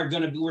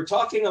going to be, we're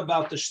talking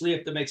about the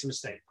shliach that makes a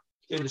mistake.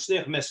 Okay, the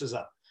shliach messes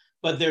up.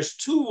 But there's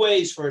two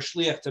ways for a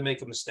shliach to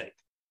make a mistake.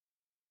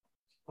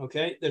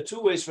 Okay, there are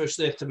two ways for a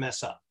shliach to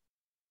mess up.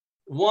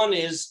 One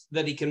is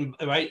that he can,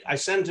 right? I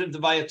sent him to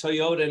buy a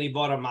Toyota and he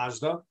bought a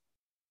Mazda.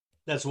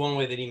 That's one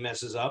way that he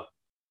messes up.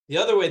 The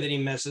other way that he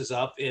messes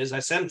up is I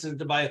sent him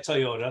to buy a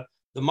Toyota.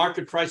 The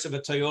market price of a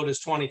Toyota is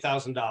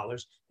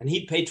 $20,000 and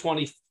he paid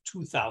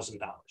 $22,000.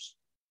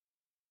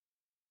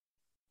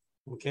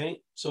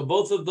 Okay, so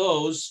both of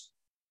those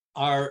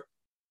are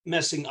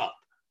messing up.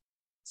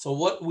 So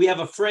what we have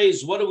a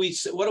phrase. What do we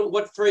say?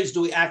 What phrase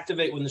do we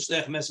activate when the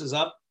shliach messes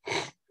up?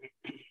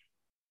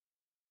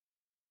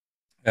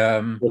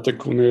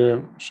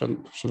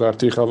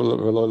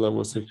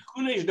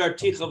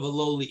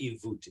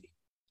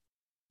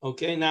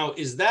 Okay, now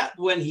is that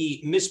when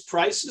he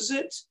misprices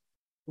it,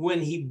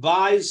 when he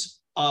buys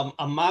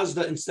a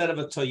Mazda instead of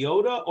a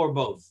Toyota, or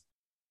both?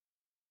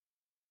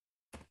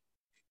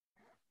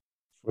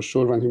 For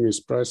sure, when he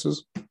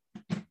misprices.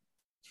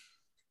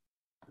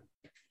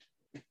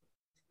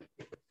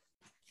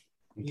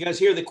 You guys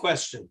hear the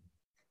question?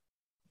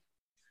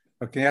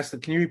 Okay, yes.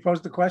 Can you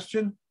repose the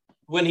question?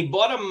 When he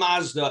bought a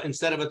Mazda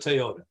instead of a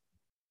Toyota,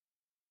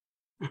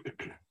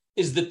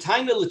 is the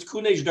taina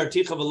litkunej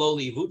darticha v'lo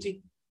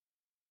li'ivuti?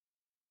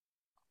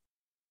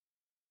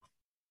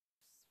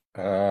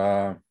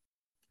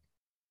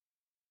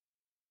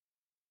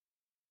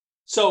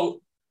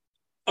 So,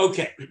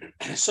 okay,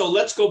 so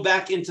let's go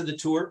back into the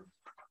tour.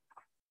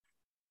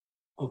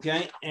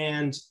 Okay,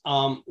 and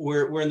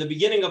we're in the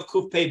beginning of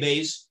Kuf Pei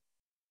Beis,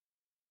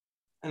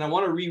 and I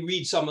want to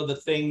reread some of the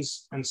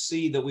things and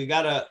see that we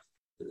got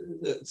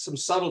some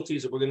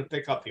subtleties that we're going to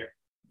pick up here.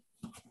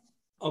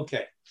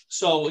 Okay,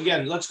 so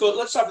again, let's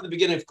start from the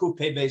beginning of Kuf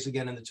Pei Beis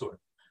again in the tour.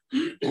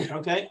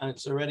 Okay, and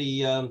it's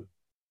already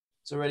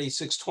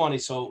 6:20,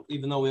 so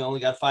even though we only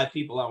got 5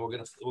 people on,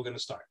 we're gonna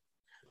start.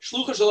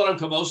 Shlucha shalom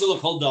kavosa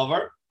l'kol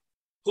davar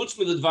chutz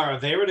milidvar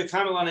avera the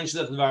kamelan ain't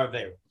shlet l'dvar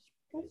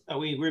avera.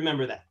 We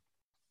remember that.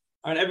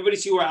 All right, everybody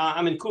see where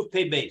I'm in Kuf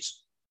Pei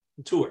Beis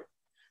tour.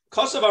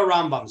 Kosav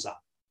Rambam zah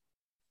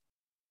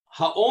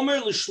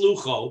haomer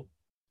l'shlucho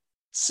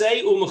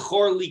tzei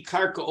umechor li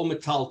karka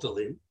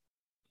umetaltalin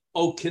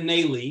o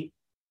keneli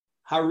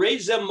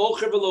harezem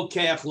mocher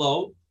v'lokeach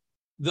lo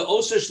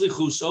v'oser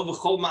shlichuso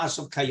v'chol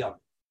ma'asav kayam.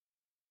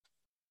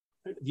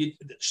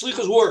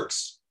 Shlichus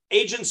works.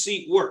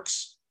 Agency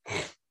works.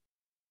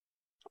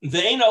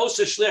 Ve'ena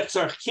oser shlich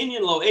tzarch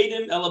kinyan lo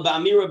edim ela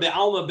ba'amira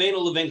be'alma beino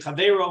levein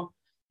chavero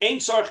ein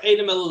tzarch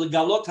edim ela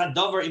legalot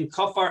hadavar im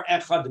kafar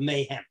echad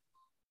mehem.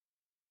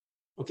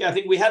 Okay, I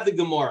think we have the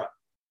Gemara.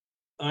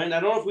 All right, I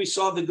don't know if we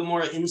saw the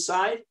Gemara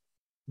inside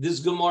this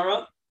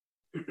Gemara,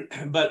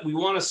 but we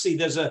want to see.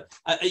 There's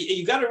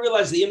you got to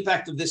realize the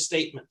impact of this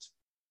statement.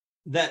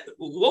 That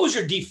what was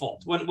your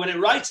default when it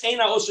writes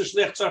Eina Oser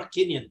Shlich Tzarch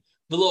Kinyan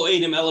V'lo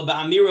Edim Ela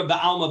Ba'amira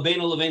Ba'alma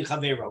Beino Levein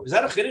Chavero? Is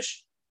that a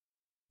chiddush?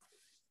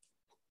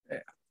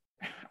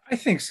 I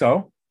think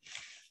so.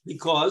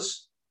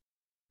 Because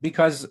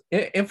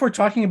if we're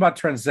talking about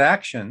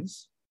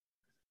transactions,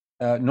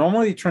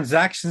 normally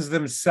transactions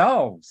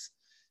themselves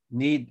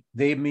need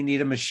a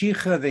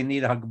mashicha, they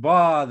need a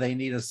hagbah, they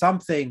need a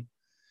something,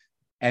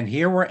 and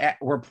here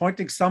we're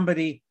appointing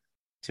somebody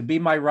to be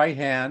my right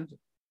hand,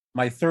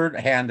 my third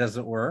hand, as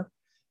it were,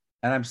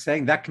 and I'm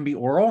saying that can be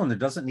oral, and there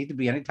doesn't need to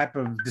be any type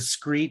of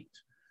discrete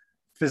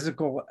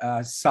physical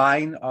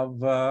sign of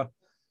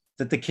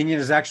that the kinyan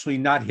is actually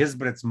not his,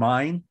 but it's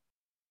mine.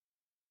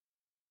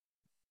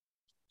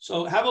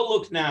 So have a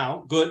look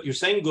now. Good, you're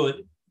saying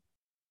good.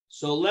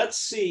 So let's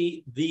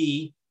see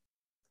the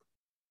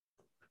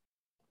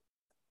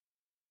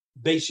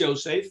Beis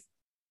Yosef.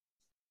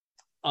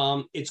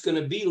 It's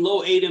going to be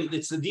lo edim.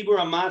 It's the Dibur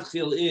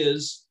Amadchil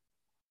is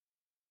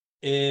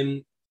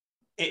v'lo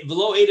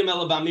edim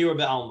ela ba'amira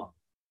be'alma.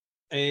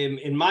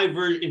 In my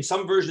version, in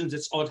some versions,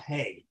 it's Od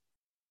Hey,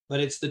 but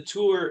it's the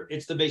tour.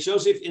 It's the Beis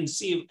Yosef in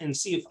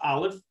Sif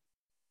Aleph,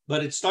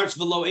 but it starts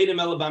v'lo edim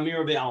ela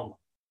ba'amira be'alma.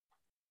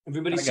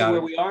 Everybody see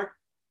where we are?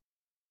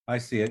 I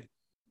see it.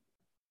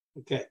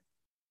 Okay.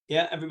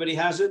 Yeah, everybody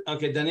has it?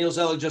 Okay, Daniel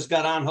Zeller just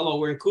got on. Hello,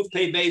 we're in Kuf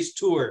Pei Beis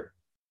tour.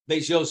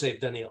 Beis Yosef,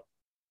 Daniel.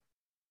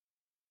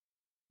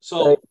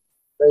 So,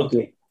 Thank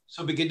you.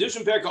 So,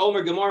 B'Kedushim Perka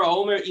Omer Gemara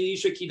Omer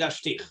Iisha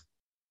Kidashtich.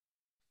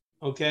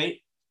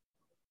 Okay.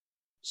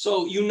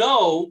 So, you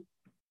know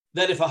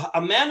that if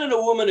a man and a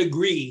woman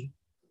agree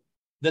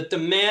that the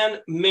man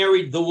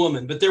married the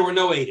woman, but there were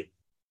no Eidim,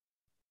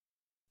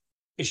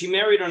 is she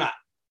married or not?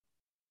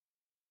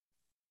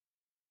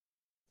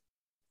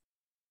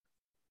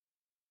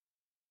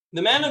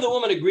 The man and the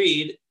woman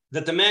agreed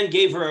that the man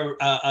gave her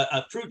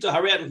a fruit to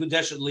Harayat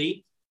Mekudeshet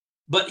Li,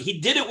 but he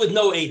did it with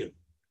no Eidim.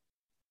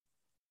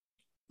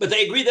 But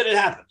they agreed that it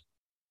happened.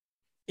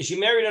 Is she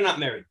married or not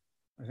married?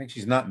 I think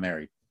she's not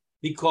married.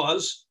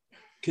 Because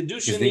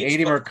Kedusha the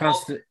Eidim are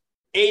constant.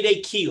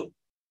 Eidei Kiyum.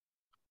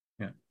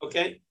 Yeah.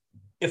 Okay?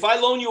 If I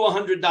loan you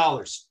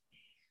 $100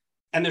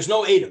 and there's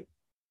no Eidim,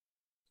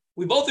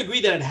 we both agree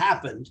that it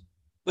happened,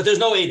 but there's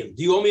no Eidim.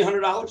 Do you owe me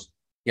 $100?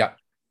 Yeah.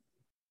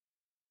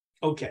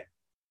 Okay.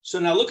 So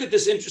now look at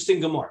this interesting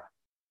Gemara.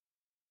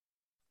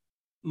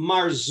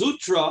 Mar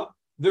Zutra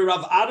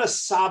v'Rav Ada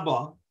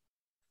Saba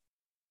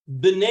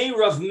b'nei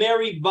Rav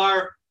Meri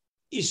bar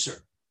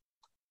Isser.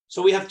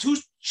 So we have two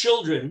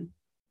children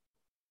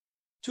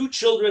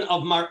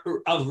of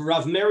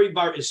Rav Meri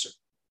bar Isser.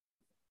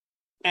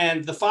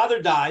 And the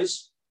father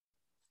dies,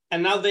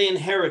 and now they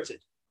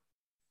inherited.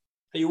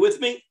 Are you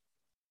with me?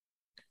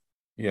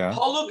 Yeah.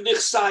 Halug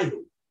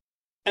nichsayu.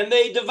 And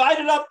they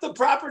divided up the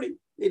property.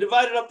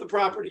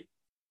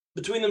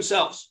 Between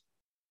themselves.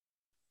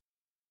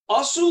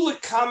 Asu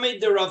lekame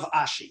de Rav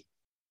Ashi.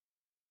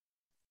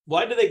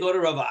 Why do they go to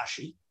Rav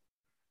Ashi?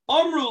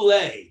 Amru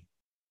le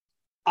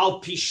al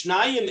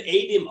pishnayim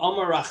edim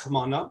amar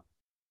rachmana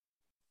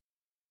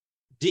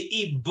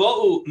de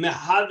ibou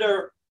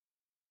mehadar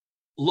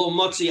lo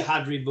motzi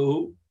hadri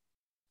buhu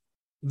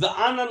the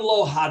anan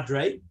lo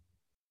hadre.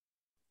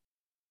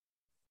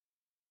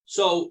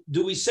 So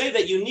do we say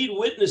that you need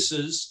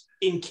witnesses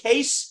in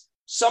case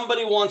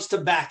somebody wants to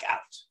back out?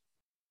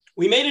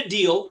 We made a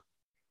deal,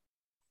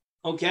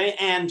 okay,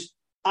 and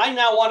I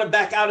now want to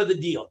back out of the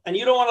deal, and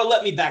you don't want to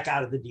let me back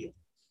out of the deal.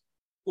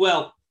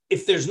 Well,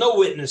 if there's no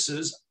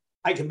witnesses,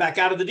 I can back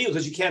out of the deal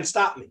because you can't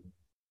stop me.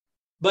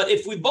 But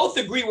if we both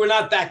agree we're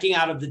not backing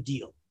out of the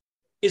deal,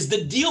 is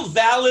the deal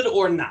valid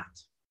or not?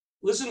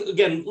 Listen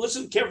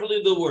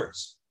carefully to the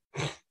words.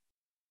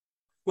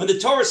 When the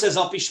Torah says,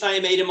 Al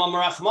pishnayim edim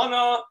amar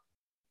rachmana,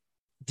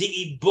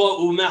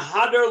 di'ibou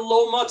mehadar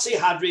lo matzi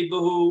hadri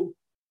buhu,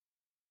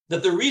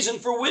 that the reason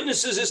for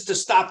witnesses is to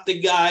stop the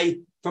guy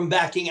from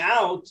backing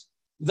out,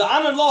 the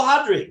anan lo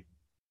hadri.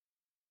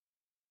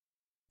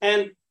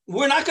 And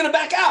we're not going to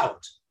back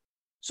out.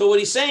 So what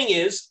he's saying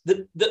is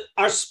that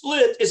our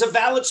split is a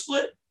valid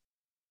split.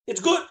 It's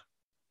good.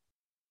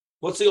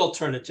 What's the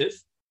alternative?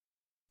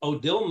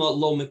 Odilma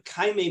lo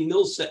mekaime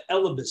milsa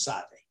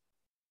elabisade.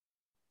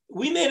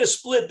 We made a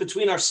split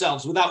between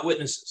ourselves without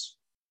witnesses.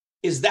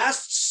 Is that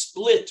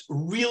split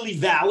really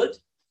valid?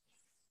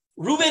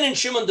 Reuven and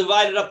Shimon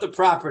divided up the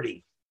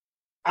property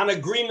on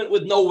agreement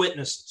with no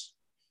witnesses.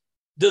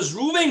 Does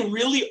Reuven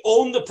really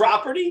own the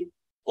property?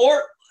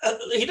 Or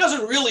he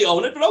doesn't really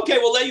own it, but okay,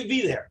 we'll let you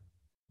be there.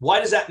 Why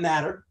does that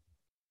matter?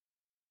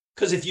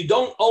 Because if you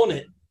don't own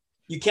it,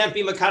 you can't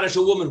be Makadosh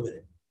a woman with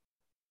it.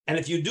 And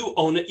if you do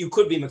own it, you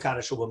could be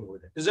Makadosh a woman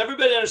with it. Does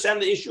everybody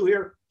understand the issue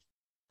here?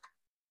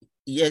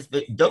 Yes,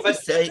 but don't we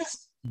say...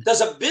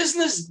 Does a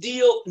business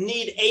deal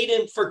need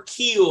Aiden for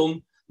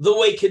Kiyum the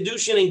way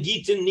Kedushin and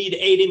Gitin need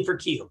Aiden for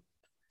Kiyum?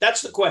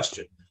 That's the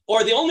question.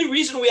 Or the only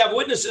reason we have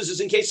witnesses is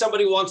in case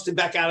somebody wants to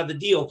back out of the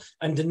deal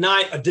and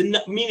deny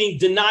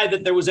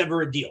that there was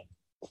ever a deal.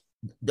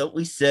 Don't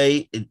we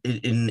say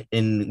in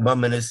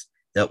Mamonis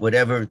that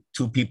whatever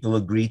two people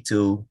agree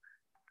to,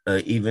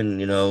 even,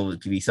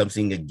 it could be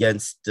something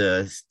against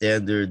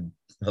standard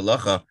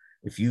halacha,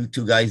 if you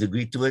two guys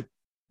agree to it,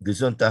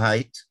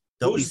 gesundheit.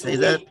 Don't we say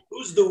that?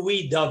 Who's the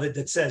we, David,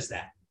 that says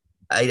that?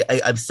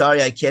 I'm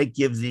sorry, I can't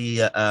give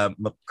the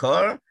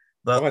makar,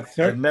 but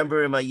I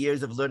remember in my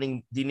years of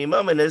learning Dini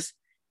Mamonis,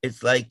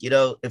 it's like,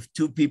 if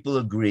two people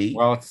agree,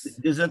 well, it's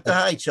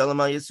gesundheit, Shalom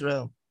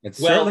Yisrael. It's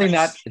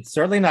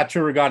certainly not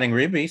true regarding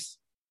Ribis.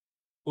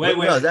 Wait.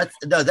 No,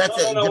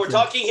 we're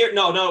talking here.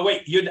 No,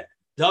 wait.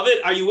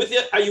 David, are you with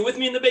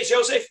me in the base,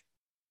 Yosef?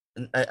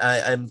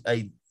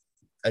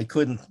 I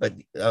couldn't, but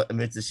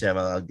Amrit Hashem,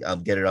 I'll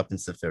get it up in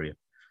Sefiria.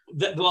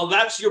 Well,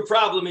 that's your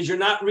problem, is you're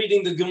not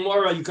reading the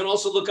Gemara. You can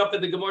also look up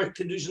at the Gemara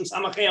Kedushin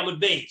Samachay Amud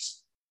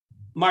Beis.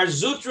 Mar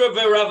Zutra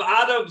v'Rav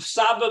Ada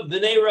Saba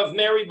b'nei Rav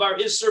Meri bar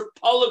Isser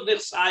Polag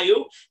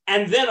Nichsayu,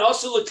 and then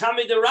also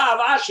Lekami de Rav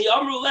Ashi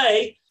Amru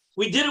Le.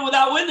 We did it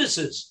without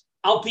witnesses.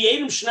 Al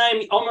Piedim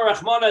Shnaim Omer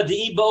Rachmana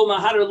De'ibo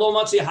Mahadar Lo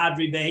Matzi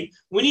Hadri Bey.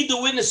 We need the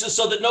witnesses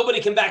so that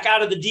nobody can back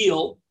out of the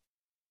deal.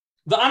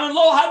 The Anan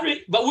Lo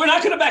Hadri, but we're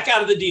not going to back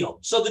out of the deal.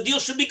 So the deal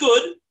should be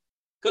good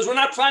because we're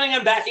not planning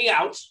on backing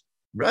out.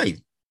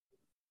 Right.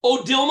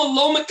 O Dilma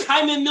Lo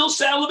Mekayim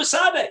Milsa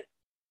Elabasade.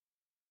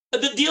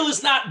 The deal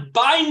is not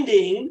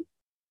binding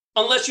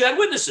unless you had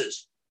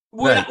witnesses.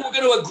 We're going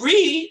to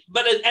agree,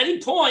 but at any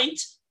point,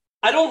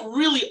 I don't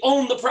really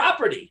own the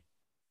property.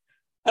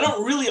 I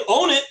don't really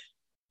own it.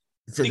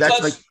 So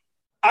because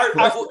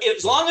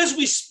as long as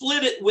we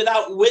split it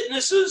without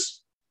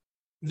witnesses,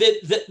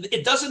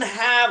 it doesn't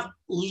have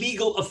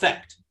legal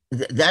effect.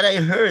 That I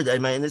heard. I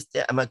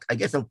understand. I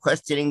guess I'm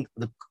questioning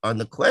on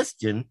the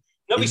question.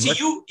 No, but see,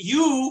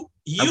 you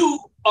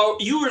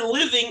were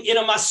living in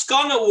a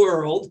maskana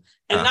world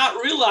and not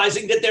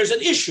realizing that there's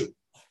an issue.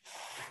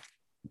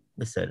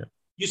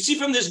 You see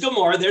from this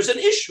Gemara, there's an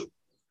issue.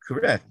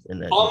 Correct.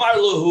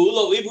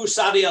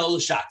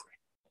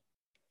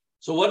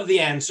 So what is the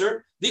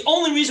answer? The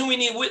only reason we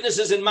need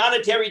witnesses in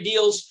monetary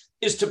deals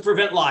is to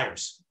prevent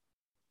liars.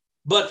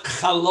 But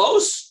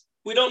chalos,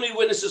 we don't need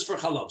witnesses for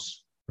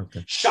chalos.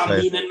 Okay.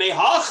 Shamin and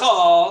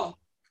mehacha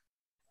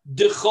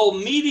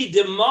dechol midi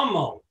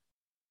demamo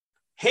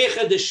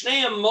hecha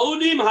deshneim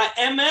modim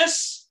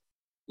haemes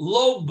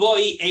lo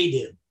boi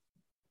edim.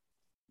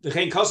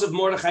 V'chein kasav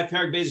Mordechai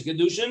Perek Beis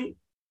Kedushin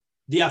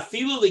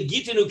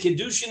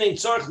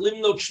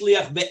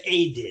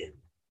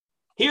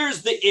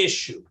Here's the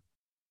issue.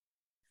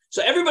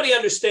 So everybody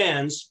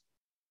understands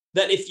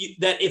that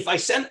if I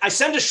send a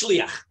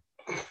shliach,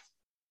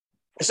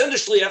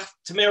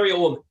 to marry a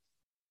woman.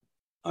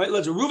 All right,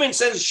 Reuven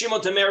sends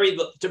Shimon to marry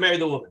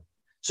the woman.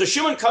 So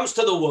Shimon comes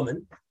to the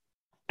woman,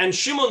 and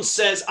Shimon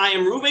says, "I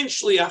am Reuven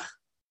shliach,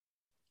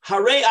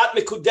 harei at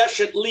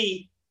mekudeshet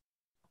li,"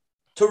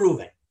 to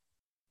Reuven,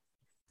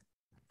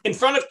 in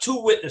front of two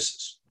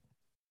witnesses.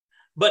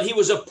 But he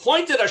was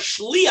appointed a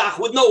shliach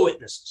with no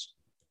witnesses.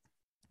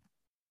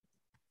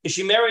 Is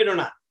she married or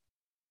not?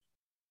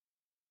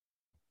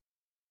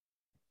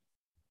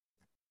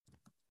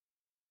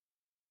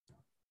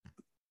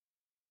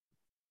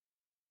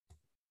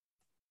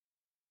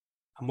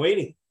 I'm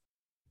waiting.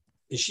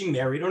 Is she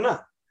married or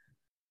not?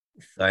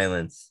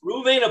 Silence.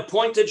 Reuven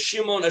appointed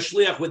Shimon a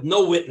shliach with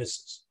no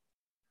witnesses.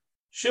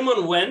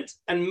 Shimon went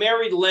and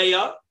married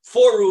Leah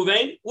for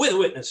Reuven with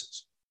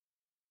witnesses.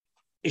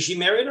 Is she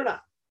married or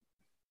not?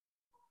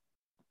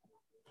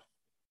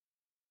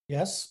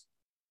 Yes.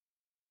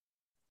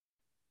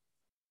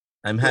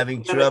 I'm having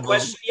Was that trouble. a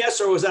question yes,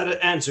 or was that an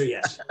answer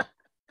yes?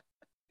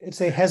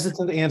 It's a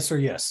hesitant answer,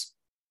 yes.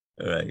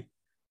 All right.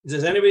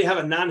 Does anybody have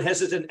a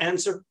non-hesitant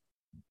answer?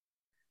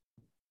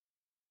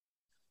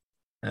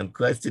 I'm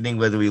questioning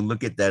whether we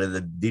look at that as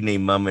a Dine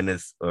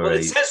Mamonis or Well, a.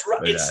 it says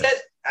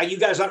you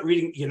guys aren't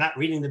reading. You're not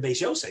reading the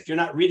Beis Yosef. You're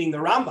not reading the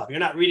Rambam. You're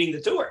not reading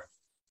the Torah.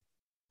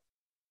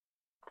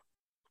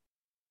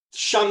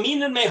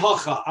 Shamin and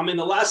Mehacha. I'm in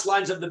the last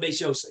lines of the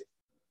Beis Yosef.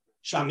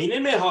 Shamin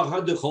and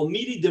Mehacha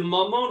decholmidi de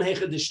mamon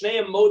hecha de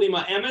shnei modim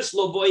ha'emes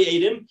lo boy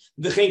edim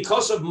v'chein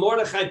kosav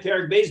Mordechai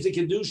perek beis de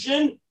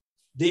kedushin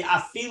de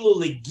afilu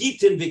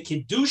legitin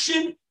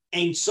v'kedushin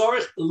ein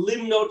tzorich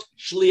limnot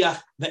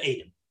shliach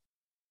ve'edim.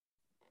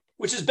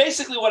 Which is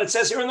basically what it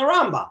says here in the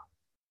Rambam.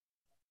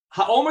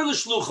 Ha'omer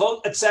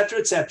l'shluchot, etc.,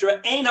 etc.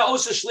 Ein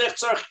ha'osa shlich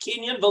tzarch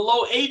kinyan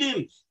v'lo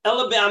edim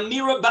ela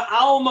be'amira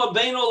ba'alma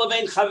beino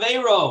levein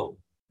chaveiro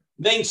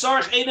vein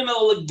tzarch edim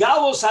ela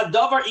legalos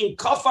hadavar in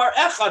kafar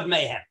echad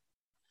mehem.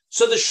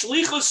 So the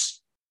shlichus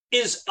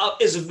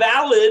is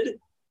valid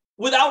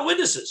without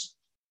witnesses.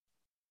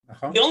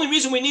 The only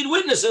reason we need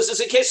witnesses is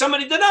in case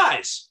somebody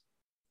denies.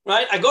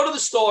 Right? I go to the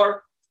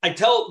store. I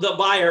tell the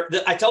buyer,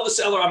 I tell the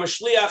seller, I'm a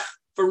shliach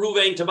for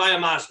Reuven to buy a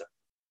Mazda.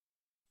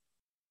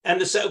 And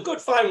they say, good,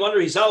 fine,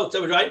 wonder he's out,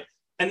 right?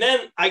 And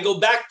then I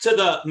go back to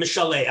the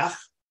Mishaleach,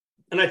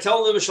 and I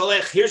tell the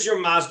Mishaleach, here's your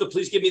Mazda,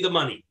 please give me the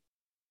money.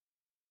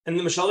 And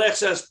the Mishaleach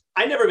says,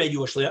 I never made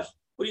you a shliach.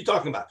 What are you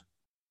talking about?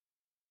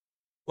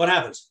 What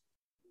happens?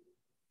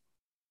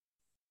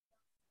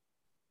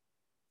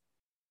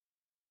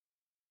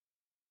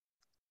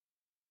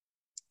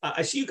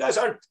 I see you guys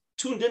aren't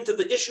tuned into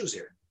the issues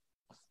here.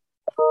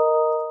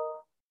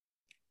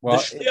 Well,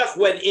 the shliach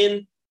went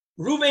in.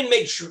 Reuven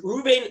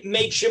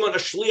made Shimon a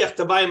shliach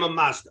to buy him a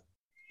Mazda.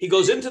 He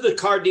goes into the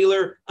car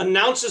dealer,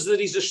 announces that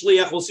he's a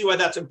shliach. We'll see why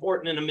that's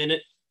important in a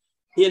minute.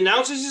 He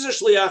announces he's a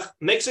shliach,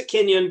 makes a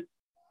kinyan,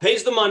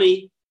 pays the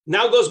money,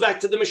 now goes back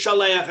to the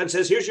Mishaleach and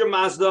says, here's your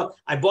Mazda.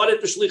 I bought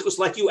it for shlichus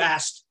like you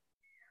asked.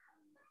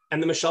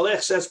 And the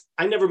Mishaleach says,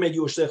 I never made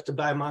you a shliach to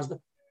buy a Mazda.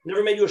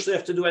 Never made you a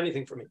shliach to do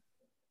anything for me.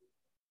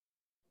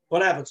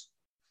 What happens?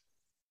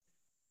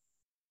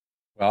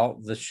 Well,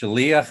 the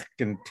shaliach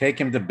can take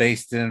him to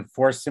Beis Din and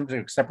force him to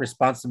accept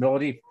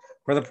responsibility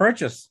for the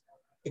purchase.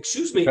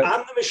 Excuse me,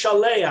 I'm the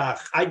Mishaleach.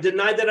 I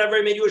denied that I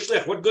ever made you a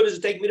shliach. What good does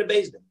it take me to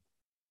Beis Din?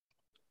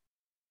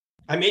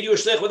 I made you a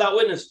shliach without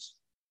witnesses.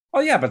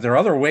 Oh yeah, but there are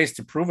other ways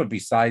to prove it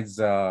besides.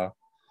 How?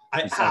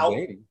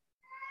 Dating.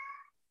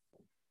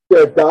 Is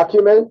there a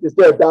document? Is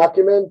there a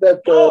document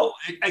that? No,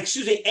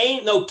 excuse me.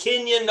 Ain't no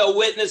kinyan, no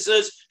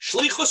witnesses.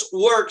 Shlichus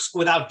works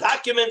without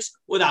documents,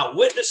 without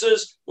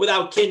witnesses,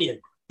 without kinyan.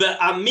 The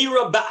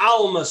Amira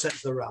Ba'alma,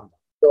 says the Rambam.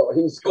 So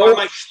he's you are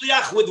my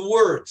shliach with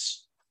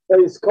words.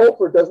 He's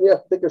kofar. Doesn't he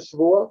have to take a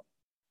shvuah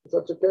in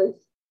such a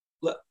case?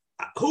 Look,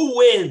 who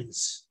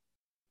wins?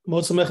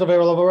 Motzi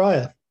mechavero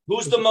lavaraya.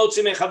 Who's the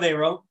Motzi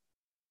Mechavero?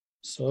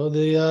 So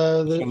the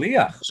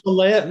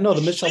shaliach. No,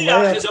 the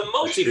Shliach is a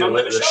Motzi from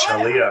the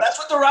Mishaleach.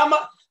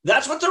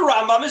 That's what the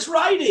Rambam is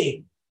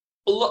writing.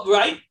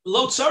 Right?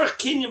 Lo tzarich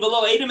kinyan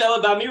v'lo edim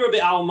ela b'amira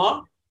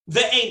b'alma.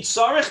 Ve'ein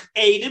tzarich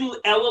edim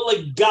ela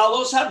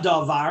legalos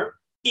hadavar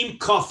im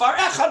kafar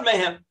echad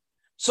mehem.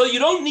 So you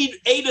don't need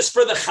edus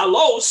for the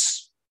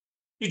chalos.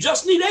 You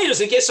just need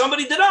edus in case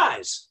somebody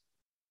denies.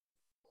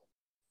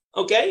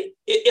 Okay?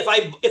 If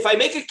I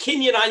make a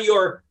kinyan on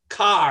your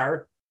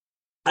car,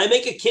 I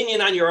make a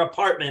kinyan on your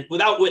apartment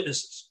without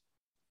witnesses.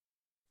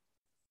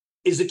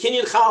 Is the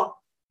kinyan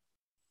chal?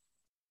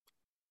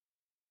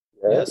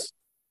 Yes.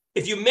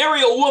 If you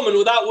marry a woman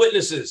without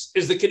witnesses,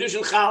 is the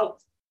kedushin chal?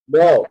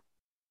 No.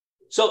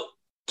 So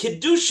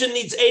kedushin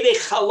needs edei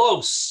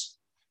chalos,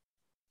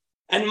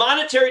 and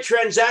monetary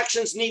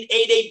transactions need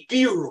edei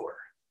birur.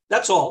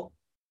 That's all.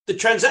 The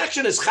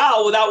transaction is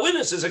chal without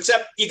witnesses,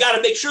 except you got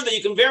to make sure that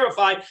you can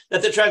verify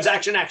that the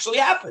transaction actually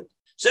happened.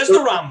 Says the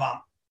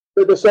Rambam.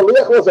 So the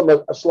shaliach was a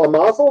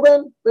shlamazel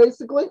then,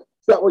 basically?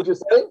 that what you're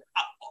saying?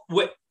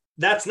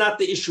 That's not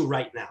the issue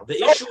right now.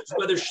 The issue is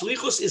whether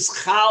shlichus is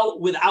chal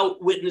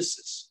without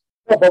witnesses.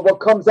 Yeah, but what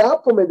comes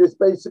out from it is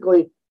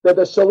basically that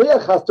the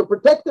shaliach has to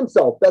protect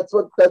himself. That's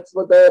what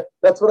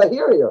I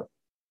hear here.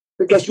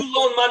 Because If you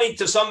loan money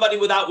to somebody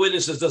without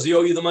witnesses, does he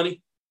owe you the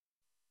money?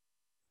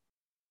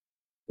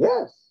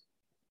 yes,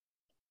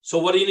 So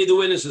what do you need the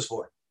witnesses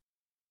for?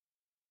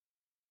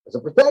 it's a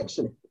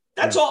protection.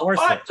 That's Yeah, all. of course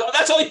Fine. So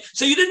that's all.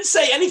 So you didn't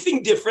say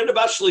anything different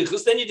about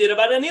shlichus than you did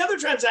about any other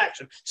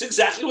transaction. It's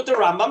exactly what the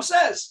Rambam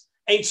says.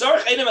 Ein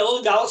tzarich einem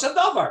elul galos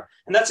hadavar,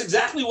 and that's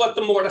exactly what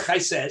the Mordechai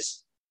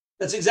says.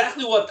 That's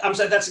exactly what I'm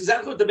saying. That's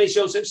exactly what the Beis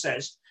Yosef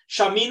says.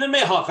 Shamina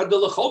mehacha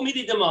delachol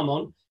midi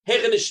demamon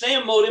hegen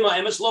shnei amorim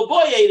ha'emes lo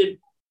boyedim,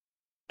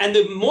 and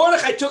the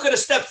Mordechai took it a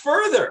step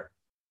further.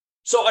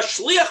 So a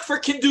shliach for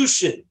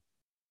kiddushin,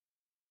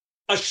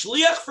 a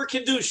shliach for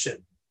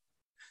kiddushin.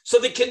 So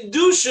the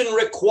Kedushin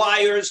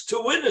requires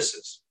two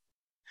witnesses.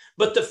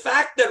 But the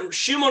fact that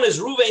Shimon is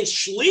Reuven's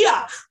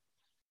shliach,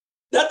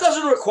 that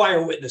doesn't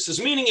require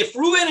witnesses. Meaning if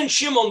Reuven and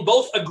Shimon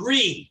both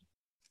agree,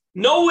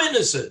 no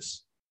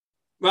witnesses,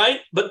 right?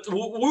 But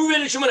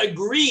Reuven and Shimon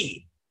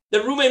agree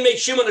that Reuven made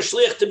Shimon a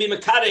shliach to be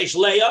Mekadesh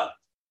Leah,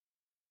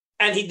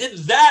 and he did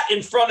that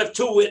in front of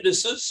two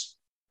witnesses,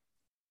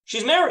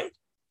 she's married.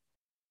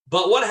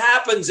 But what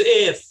happens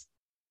if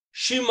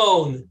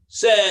Shimon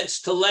says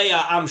to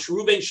Leah, I'm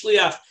Reuven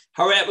shliach,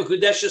 Harat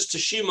Mekudeshes to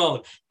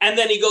Shimon, and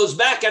then he goes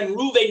back and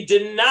Reuven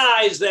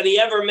denies that he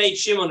ever made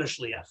Shimon a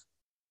shliach.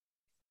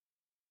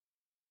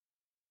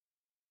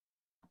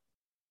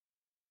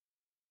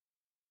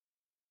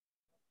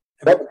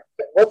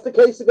 What's the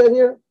case again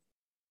here?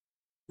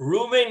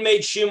 Reuven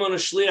made Shimon a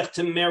shliach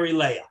to marry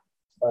Leah.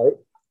 Right.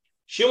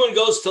 Shimon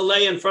goes to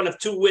Leah in front of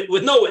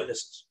with no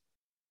witnesses.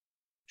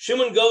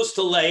 Shimon goes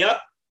to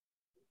Leah,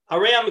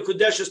 Harat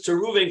Mekudeshes to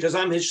Reuven because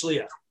I'm his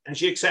shliach, and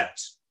she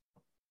accepts.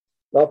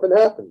 Nothing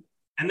happened.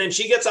 And then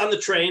she gets on the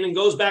train and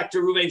goes back to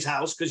Reuven's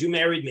house because you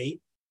married me.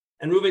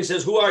 And Reuven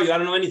says, who are you? I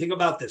don't know anything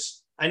about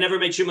this. I never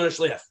made Shimon a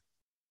shliach.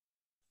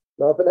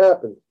 Nothing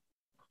happened.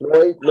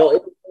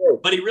 No.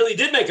 But he really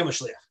did make him a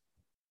shliach.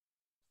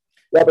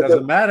 Yeah, It but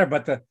doesn't matter,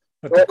 but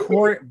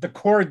the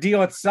core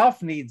deal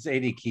itself needs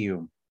 80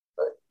 kiyum.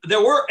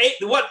 There were eight.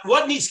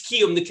 What needs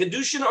kiyum, the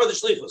kedushin or the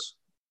shlichus?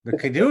 The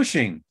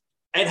kedushin.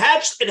 It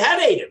had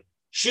Adam.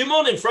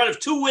 Shimon in front of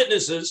two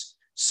witnesses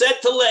said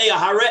to Leah,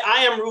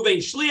 I am Reuven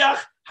shliach,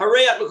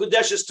 hareyat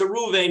mekudeshes to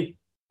Reuven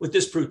with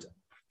this pruta.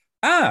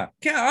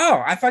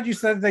 I thought you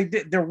said they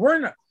did. There were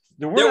no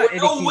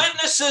kiyum.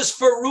 witnesses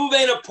for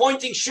Reuven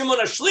appointing Shimon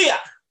a shliach.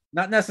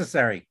 Not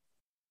necessary.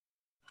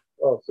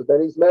 oh, so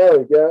then he's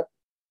married, yeah.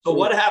 So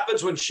what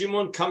happens when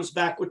Shimon comes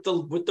back with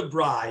the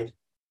bride,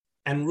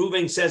 and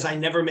Reuven says, "I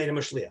never made him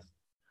a shliach"?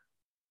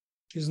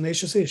 She's an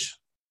Ashes Ish.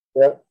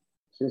 Yeah,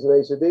 she's an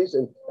Ashes,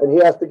 and he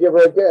has to give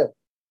her a gift.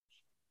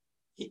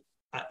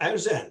 I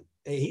understand.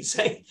 He's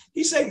saying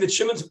that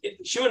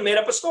Shimon made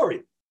up a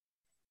story.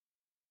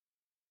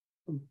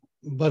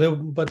 But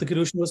the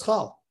Kedushin was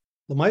Chal.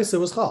 The Maisa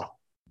was Chal.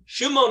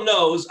 Shimon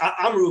knows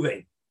I'm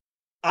Reuven.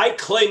 I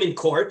claim in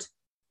court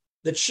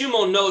that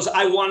Shimon knows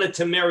I wanted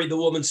to marry the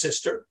woman's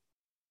sister,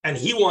 and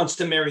he wants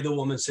to marry the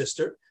woman's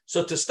sister.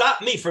 So to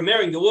stop me from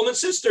marrying the woman's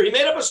sister, he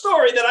made up a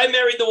story that I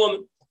married the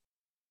woman.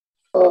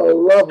 Oh,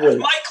 lovely. That's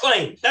my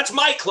claim. That's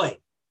my claim.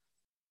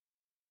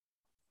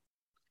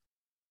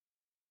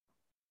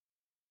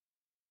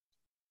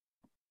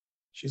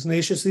 She's an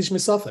Ashes Ish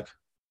Misafik.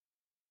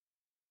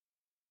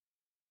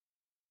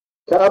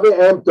 Kabe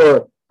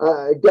Emtor.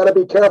 Gotta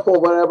be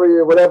careful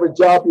whatever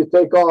job you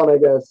take on, I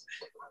guess.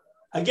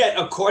 Again,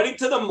 according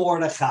to the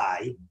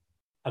Mordechai,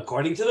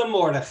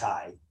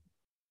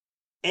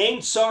 Ein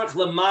tzarich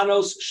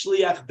lemanos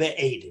shliach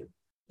be'edim.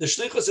 The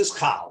shlichus is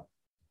chal,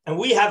 and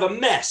we have a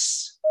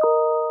mess.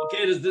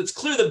 Okay, it's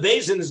clear the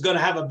Beis Din is going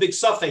to have a big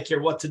suffix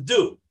here what to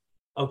do.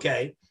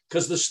 Okay,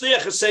 because the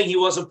shliach is saying he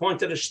was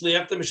appointed a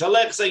shliach, the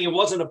mishalech is saying he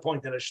wasn't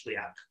appointed a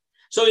shliach.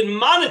 So in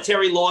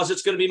monetary laws,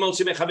 it's going to be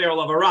motzi mechaber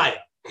olav araya.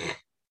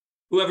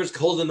 Whoever's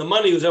holding the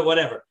money, who's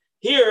whatever.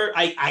 Here,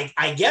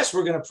 I guess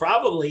we're going to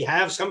probably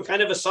have some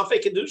kind of a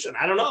suffix kedushin.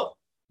 I don't know.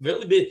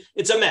 Really,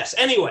 it's a mess.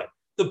 Anyway,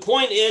 the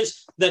point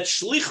is that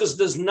shlichus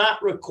does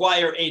not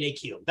require Eidei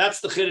Kiyum. That's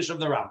the chiddush of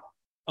the Rambam.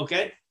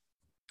 Okay.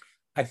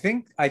 I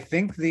think the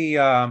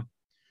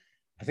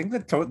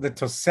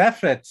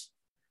Tosefet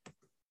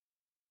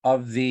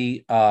of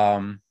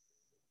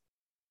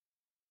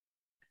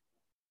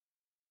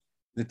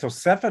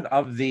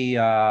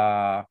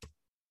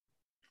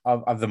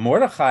the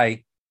Mordechai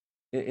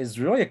is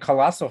really a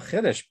colossal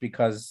chiddush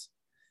because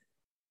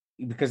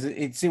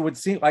it would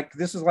seem like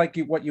this is like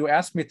what you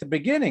asked me at the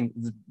beginning.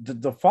 The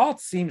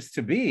default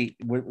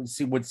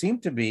would seem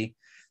to be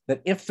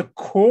that if the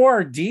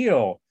core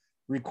deal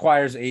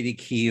requires 80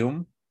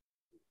 kiyum,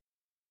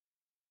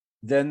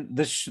 then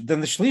the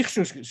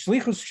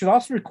shlichus should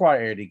also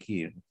require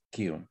 80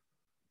 kiyum.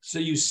 So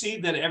you see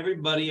that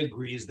everybody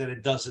agrees that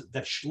it doesn't.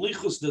 That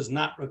shlichus does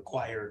not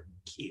require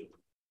kiyum.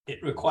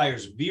 It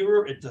requires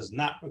birur. It does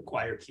not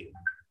require kiyum.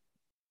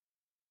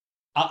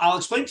 I'll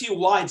explain to you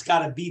why it's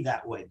got to be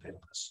that way,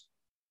 Pinchas.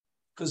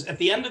 Because at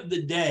the end of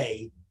the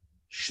day,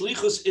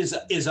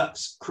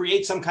 shlichus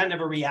creates some kind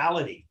of a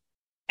reality.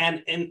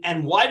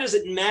 And why does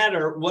it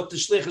matter what the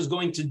shlich is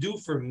going to do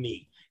for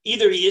me?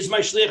 Either he is my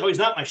shlich or he's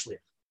not my shlich.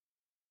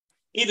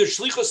 Either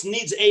shlichus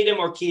needs Edom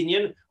or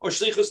Kinyan, or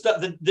shlichus,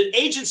 the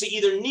agency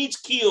either needs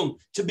kiyum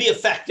to be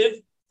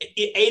effective,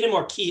 Edom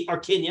or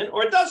Kinyan,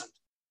 or it doesn't.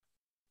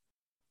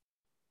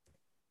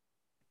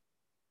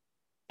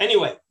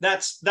 Anyway,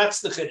 that's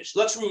the chiddush.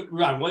 Let's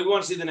run. We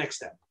want to see the next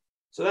step.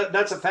 So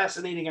that's a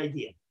fascinating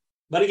idea.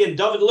 But again,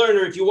 David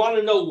Lerner, if you want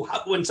to know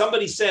when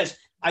somebody says,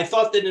 I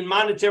thought that in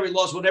monetary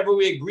laws, whatever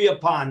we agree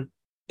upon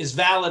is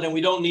valid and we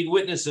don't need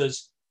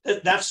witnesses,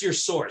 that's your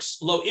source.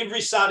 Lo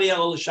ivri sadi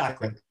el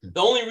l'shakra.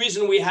 The only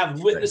reason we have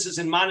witnesses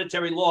in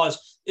monetary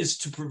laws is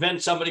to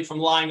prevent somebody from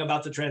lying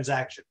about the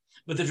transaction.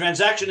 But the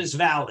transaction is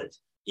valid,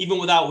 even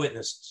without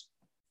witnesses.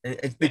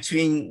 It's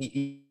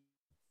between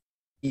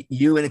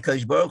you and the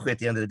Kodesh Baruch Hu at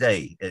the end of the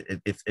day.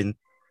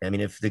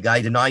 If the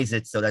guy denies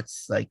it, so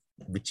that's like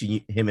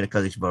between him and the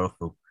Kodesh Baruch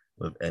Hu.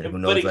 And who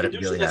knows what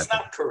really that's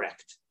happened. Not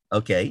correct.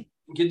 Okay.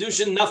 In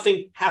Kedushin,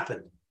 nothing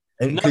happened.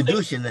 In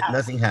Kedushin,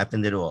 nothing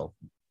happened at all.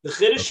 The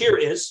chiddush here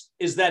is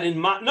that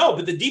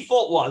but the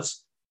default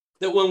was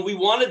that when we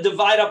want to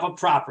divide up a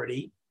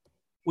property,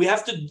 we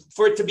have to,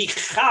 for it to be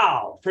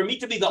chal, for me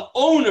to be the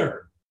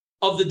owner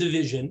of the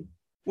division,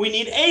 we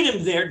need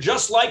Edom there,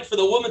 just like for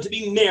the woman to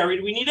be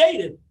married, we need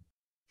Edom.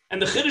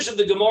 And the chiddush of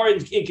the Gemara in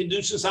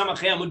Kedushin Samach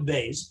Amud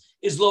Beis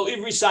is lo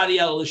ivri sadi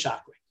el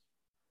l'shakri.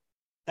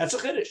 That's a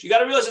chiddush. You got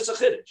to realize it's a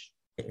chiddush.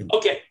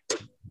 Okay,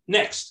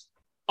 next.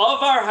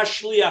 Avar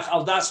hashliach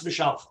al das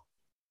b'shalcha.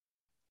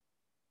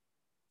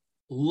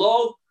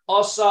 Lo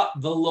osa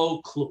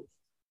velo klum.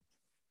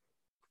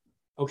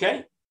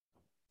 Okay?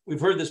 We've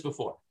heard this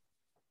before.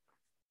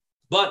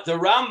 But the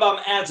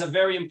Rambam adds a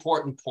very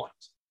important point.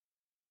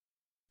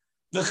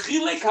 The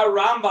chilek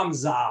HaRambam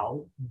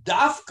zal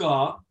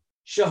dafka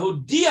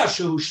shehudia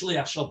shehu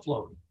shliach shel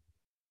ploni.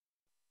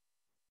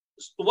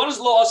 What does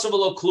lo osa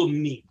velo klum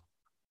mean?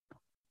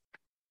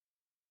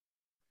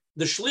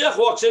 The shliach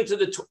walks into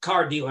the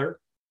car dealer.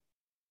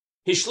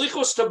 His shlich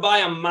was to buy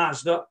a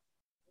Mazda,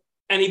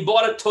 and he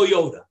bought a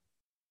Toyota,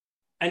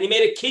 and he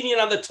made a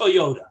kinyan on the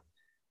Toyota.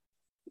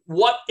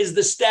 What is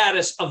the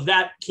status of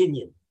that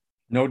kinyan?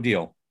 No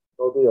deal.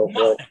 No deal.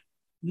 Nothing.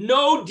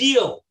 No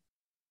deal.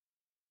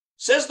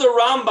 Says the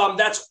Rambam,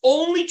 that's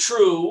only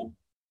true.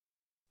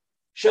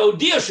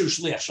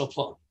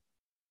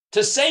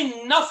 To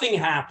say nothing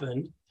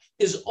happened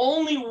is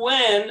only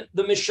when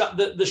the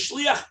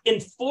shliach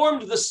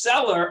informed the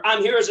seller,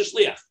 I'm here as a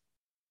shliach.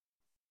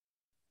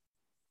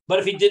 But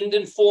if he didn't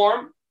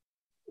inform,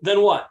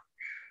 then what?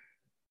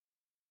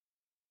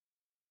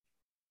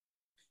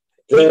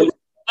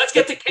 Let's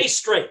get the case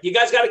straight. You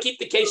guys got to keep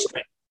the case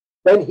straight.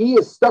 Then he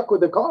is stuck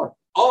with the car.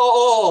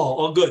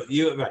 Oh, good.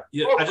 Right.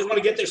 I just want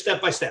to get there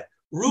step by step.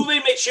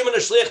 Reuven made Shimon a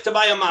shliach to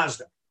buy a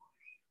Mazda.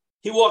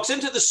 He walks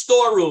into the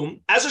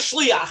storeroom as a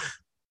shliach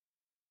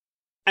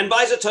and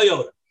buys a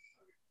Toyota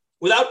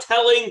without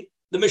telling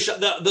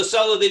the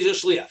seller that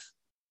he's a shliach.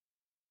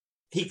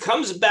 He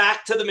comes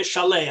back to the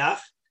mishaleach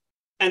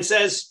and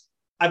says,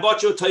 I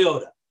bought you a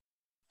Toyota.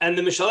 And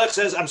the mishaleach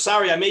says, I'm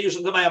sorry, I made you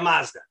to buy a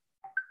Mazda.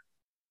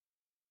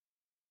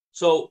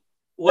 So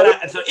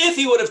if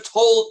he would have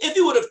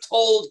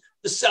told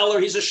the seller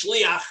he's a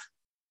shliach,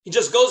 he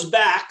just goes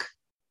back,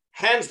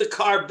 hands the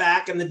car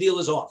back, and the deal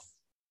is off.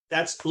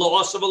 That's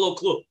lo osav lo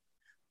klum.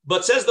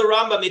 But says the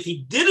Rambam, if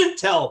he didn't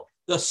tell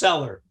the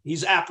seller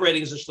he's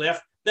operating as a shliach,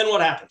 then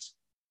what happens?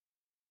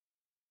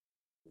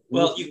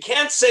 Well, you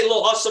can't say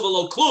lo osav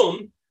lo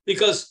klum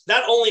because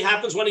that only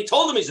happens when he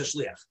told him he's a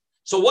shliach.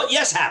 So what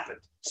yes happened?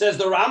 Says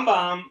the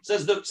Rambam,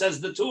 says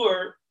the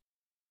Tur.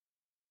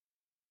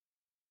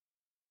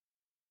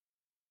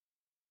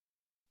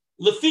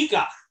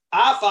 Lefikach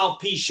afal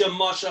pisha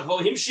mashach ho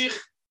himshich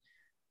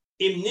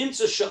im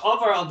nimtza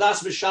she'avar al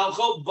das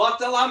b'shalcho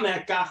batal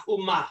hamekach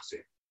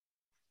u'machzir.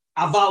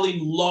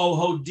 Avalim lo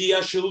hodia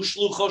shehu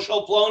shlucho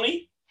shel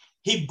ploni.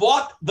 He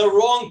bought the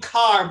wrong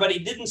car, but he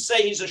didn't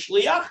say he's a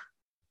shliach.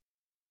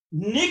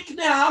 Nikne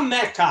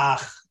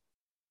hamekach,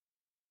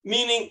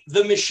 meaning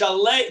the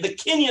mishaleh, the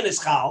kinyan is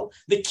chal.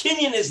 The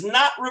kinyan is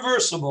not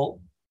reversible.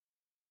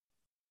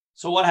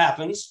 So what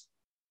happens?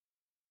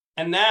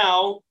 And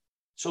now,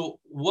 so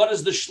what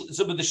is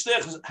but the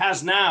shliach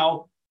has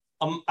now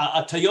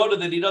a Toyota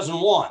that he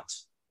doesn't want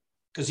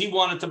because he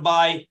wanted to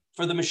buy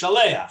for the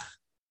mishaleach,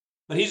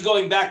 but he's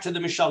going back to the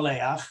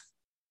mishaleach.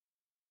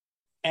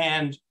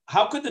 And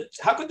how could the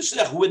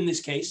shliach win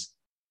this case?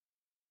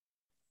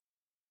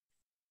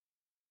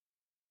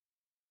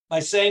 By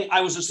saying I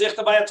was a shliach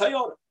to buy a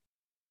Toyota,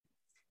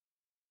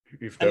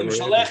 and the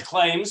mishaleach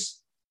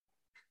claims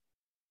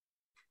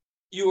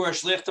you were a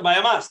shliach to buy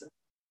a Mazda.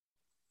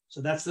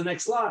 So that's the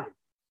next line.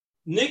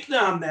 Meaning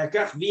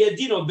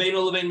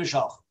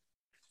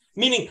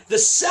the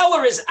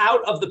seller is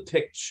out of the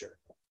picture.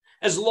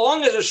 As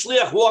long as a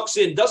shliach walks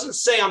in, doesn't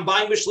say I'm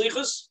buying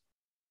b'shlichus,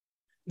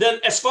 then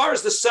as far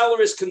as the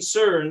seller is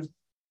concerned,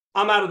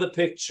 I'm out of the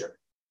picture.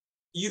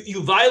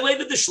 you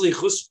violated the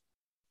shlichus,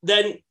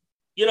 then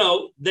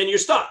then you're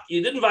stuck.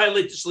 You didn't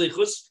violate the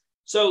shlichus,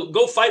 so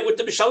go fight with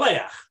the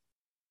mishaleach.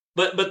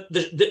 But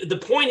the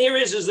point here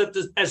is that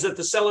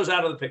the seller's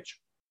out of the picture.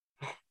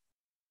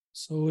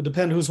 So it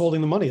depends who's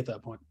holding the money at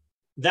that point.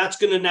 That's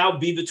going to now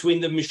be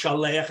between the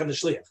mishaleach and the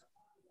shliach.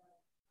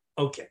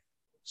 Okay,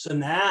 so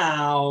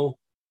now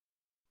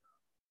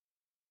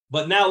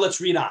let's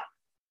read on.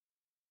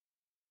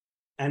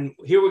 And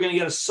here we're going to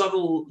get a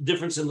subtle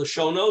difference in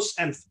Lashonos,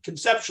 and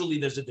conceptually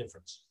there's a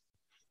difference.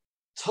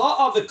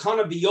 Ta'av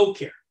ekana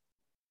biyoker.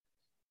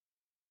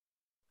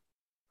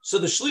 So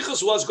the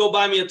shlichus was, go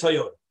buy me a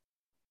Toyota.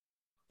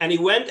 And he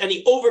went and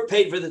he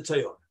overpaid for the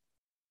Toyota.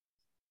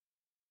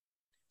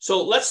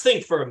 So let's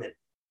think for a minute.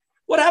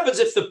 What happens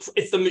if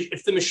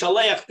the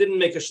Mishaleach didn't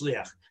make a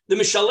shliach? The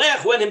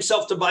Mishaleach went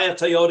himself to buy a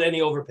Toyota and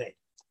he overpaid.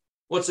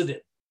 What's the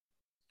din?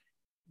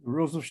 The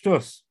rules of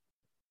shtus.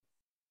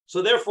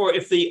 So therefore,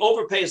 if the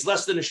overpay is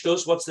less than a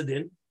shtus, what's the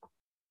din?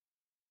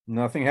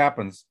 Nothing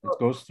happens. It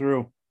goes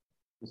through.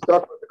 You're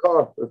stuck with the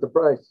car, with the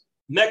price.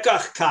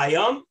 Mekach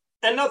kayam,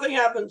 and nothing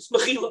happens.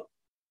 Mechila.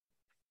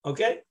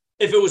 Okay?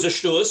 If it was a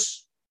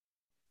shtus,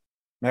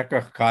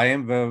 Mekach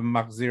kayim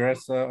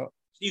v'machziras.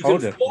 you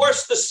can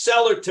force the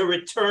seller to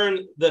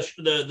return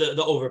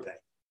the overpay.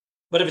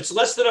 But if it's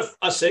less than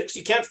a 6,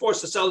 you can't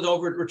force the seller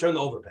to return the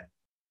overpay.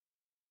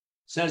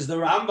 Says the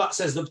Rambam,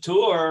 says the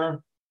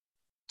Tur,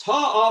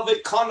 ta'av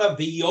ekana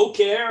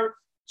biyoker.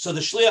 So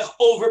the shliach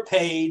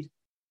overpaid.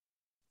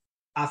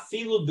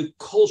 Afilu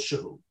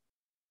b'kolshu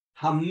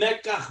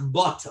hamekach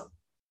bottom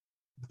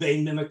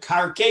bein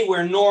b'mekarke,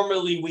 where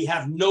normally we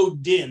have no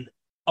din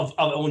of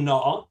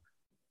ona'ah.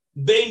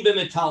 Bein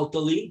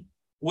b'metaltali,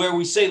 where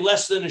we say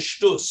less than a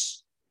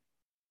shtus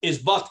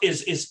is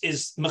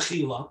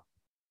mechila.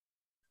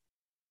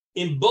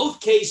 In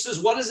both cases,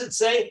 what does it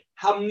say?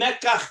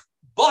 Hamekach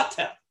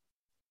bottom.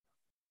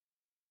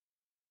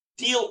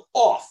 Deal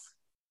off.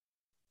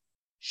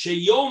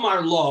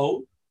 Sheyomar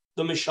lo,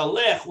 the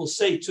mishalech will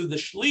say to the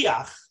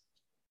shliach,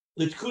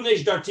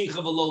 litkunesh darticha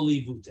v'lo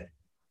livute.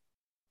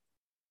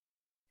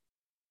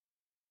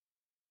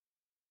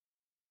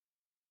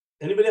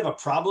 Anybody have a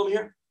problem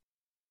here?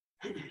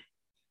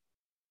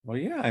 Well,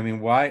 yeah. I mean,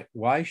 why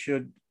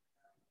should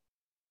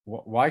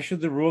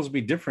the rules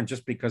be different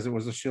just because it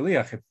was a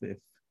shliach?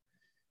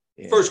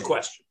 First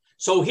question.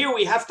 So here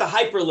we have to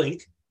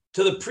hyperlink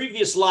to the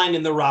previous line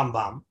in the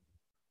Rambam,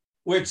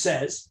 where it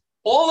says,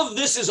 all of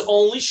this is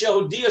only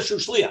shehodia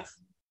shushliach.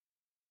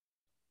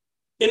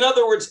 In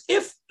other words,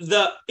 if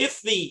the,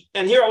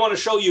 and here I want to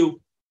show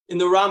you in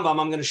the Rambam,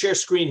 I'm going to share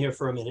screen here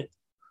for a minute.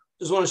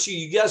 Just want to show you,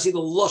 you got to see the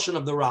Lashon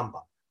of the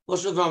Rambam.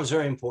 Lashon of the Rambam is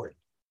very important.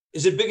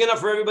 Is it big enough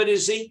for everybody to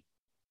see?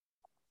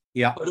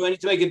 Yeah. Or do I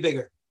need to make it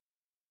bigger?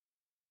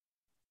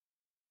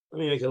 Let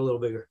me make it a little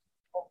bigger.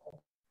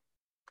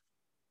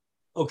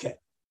 Okay.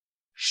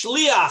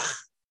 Shliach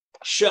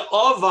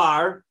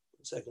she'avar. 1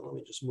 second, let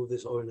me just move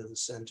this over into the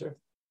center.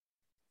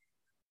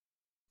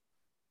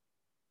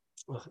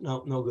 Oh,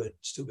 no good.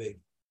 It's too big.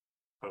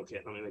 Okay,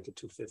 let me make it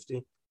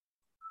 250.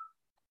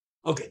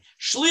 Okay.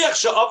 Shliach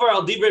she'avar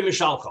al divrei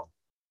mishalko.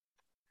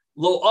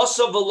 Lo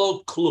asa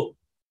v'lo klu.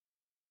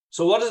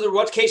 So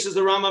what case is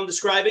the Rambam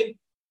describing?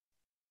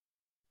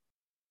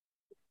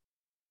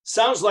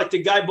 Sounds like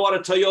the guy bought a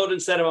Toyota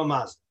instead of a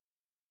Mazda.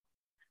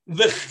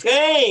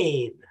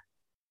 V'chein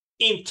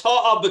im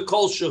ta'a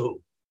b'kol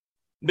shehu.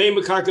 Bein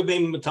mekarka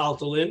bein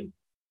metaltalin.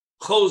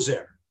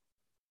 Choser.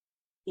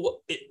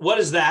 What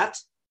is that?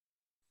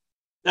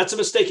 That's a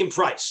mistaken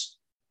price.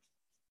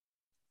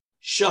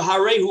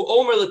 Shaharehu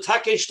omer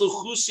l'takei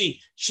shluchusi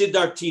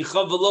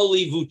shidarticha v'lo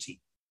livuti.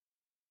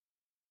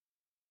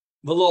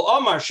 V'lo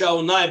amar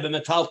sha'onai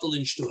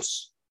b'metaltalin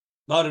shtus.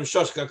 V'adam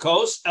shosh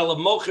kakos ela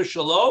mocha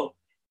shalo.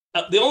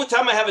 The only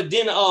time I have a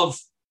din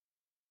of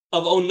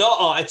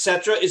ona'ah,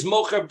 etc., is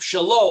mocher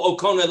shalo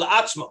okona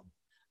la'atzmo.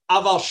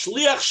 Aval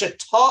shliach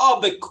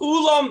sheta'a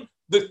bekulam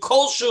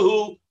bekol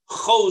shehu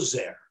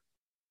choser.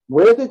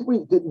 Where did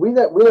we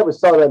never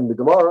saw that in the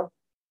Gemara?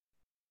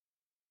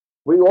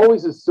 We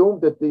always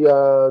assumed that the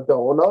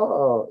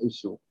ona'ah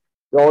issue,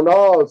 the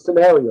ona'ah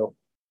scenario.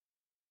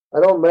 I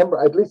don't remember.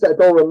 At least I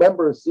don't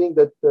remember seeing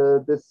that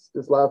this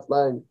last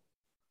line.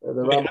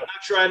 I'm not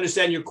sure I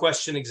understand your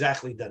question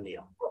exactly,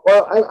 Daniel.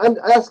 Well, I'm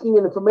asking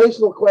an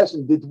informational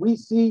question. Did we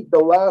see the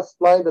last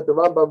line that the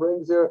Rambam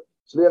brings here?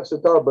 Shliach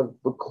shetar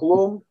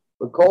b'klum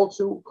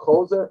b'kolshu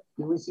choser.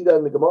 Did we see that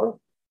in the Gemara?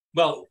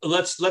 Well,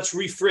 let's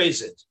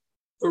rephrase it.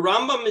 The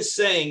Rambam is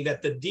saying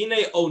that the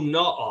dinei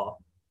ona'ah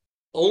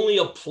only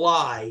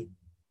apply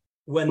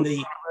when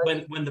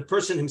the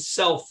person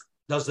himself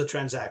does the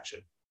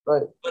transaction.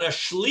 Right. But a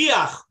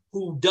shliach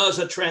who does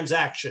a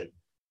transaction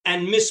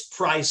and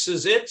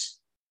misprices it,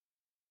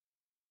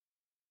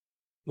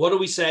 what do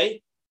we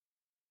say?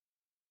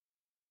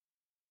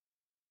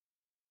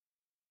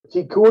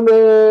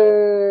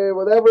 Tikune,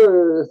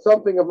 whatever,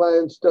 something of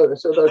my so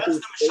that's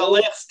the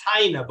shaliach's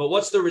taina, but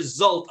what's the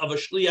result of a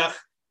shliach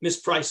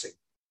mispricing?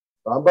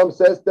 Rambam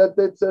says that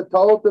it's a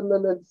taut and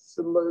then it's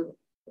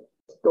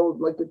goes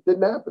like it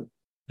didn't happen.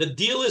 The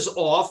deal is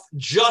off,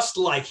 just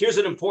like, here's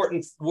an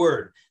important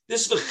word.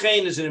 This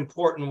v'chein is an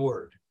important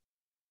word.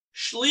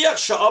 Shliach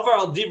sha'avar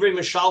al divrei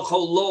mishalcho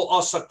lo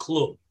asa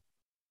klum.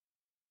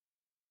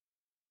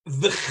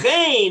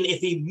 V'chein,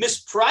 if he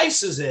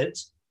misprices it,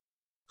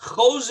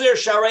 chozer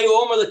sharei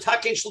omer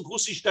l'taken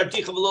shlukusi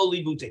shtarticha v'lo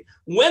libute.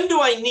 When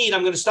do I need, I'm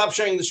going to stop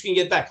sharing the screen,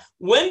 get back.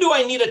 When do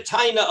I need a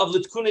taina of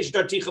l'tkune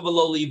shtarticha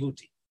v'lo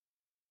libute?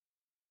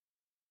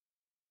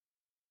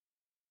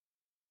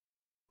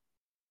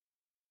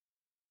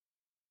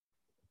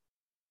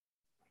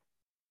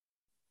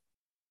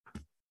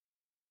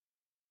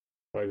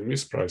 By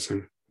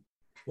mispricing.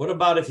 What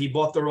about if he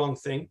bought the wrong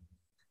thing?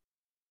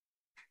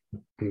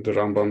 And the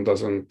Rambam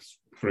doesn't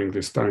bring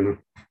this taina.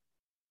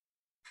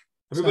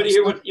 Everybody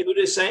hear what Yehuda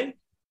is saying?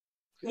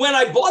 When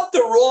I bought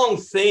the wrong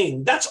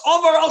thing, that's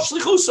over al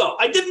shlichuso.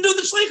 I didn't do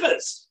the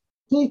shlichus.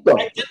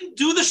 I didn't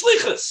do the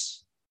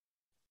shlichus.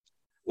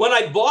 When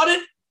I bought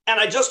it and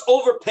I just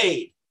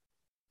overpaid,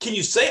 can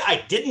you say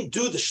I didn't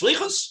do the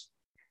shlichus?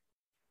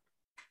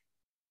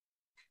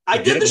 I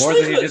did the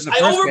shlichus.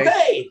 I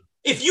overpaid.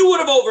 If you would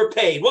have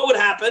overpaid, what would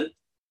happen?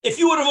 If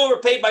you would have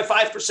overpaid by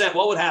 5%,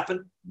 what would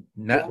happen?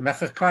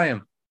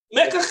 Mechachayim.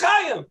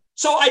 Mechachayim.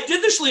 So I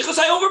did the shlichus,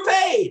 I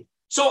overpaid.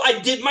 So I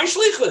did my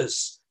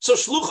shlichus. So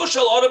shlucho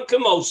shel adam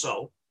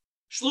kemoso.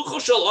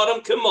 Shlucho shel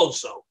adam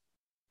kemoso.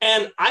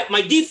 And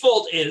my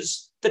default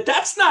is that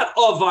that's not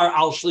avar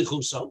al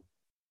shlichuso.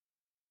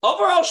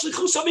 Avar al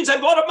shlichuso means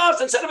I bought a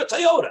Mazda instead of a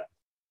Toyota.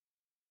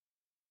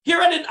 Here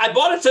I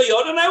bought a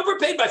Toyota and I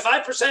overpaid by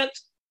 5%.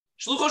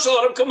 Shlucho shel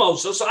adam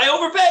kemoso. So I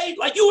overpaid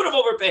like you would have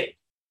overpaid.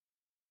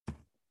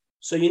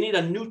 So you need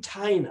a new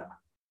taina.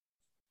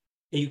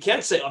 And you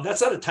can't say, oh,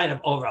 that's not a taina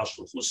of avar al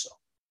shlichuso.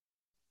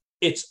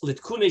 It's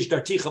litkunesh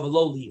darticha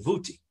v'lo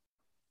livuti.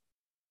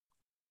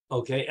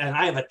 Okay, and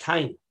I have a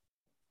taina.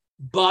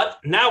 But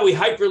now we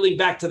hyperlink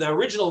back to the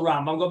original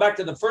Rambam. Go back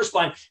to the first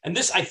line, and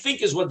this I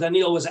think is what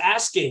Daniel was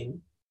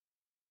asking.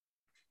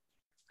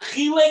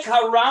 Chilek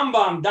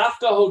harambam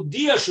dafka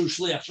hodia shu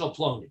shliach shel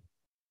ploni.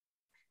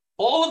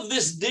 All of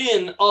this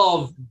din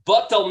of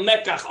batal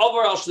mekach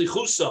over al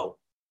shlichuso,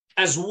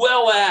 as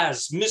well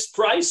as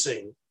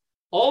mispricing,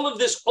 all of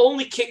this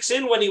only kicks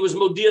in when he was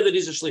modia that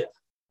he's a shliach.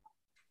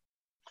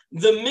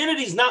 The minute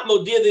he's not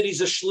modia that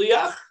he's a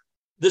shliach,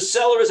 the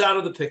seller is out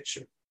of the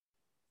picture.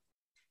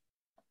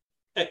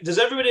 Does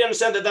everybody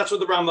understand that that's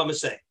what the Rambam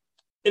is saying?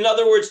 In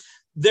other words,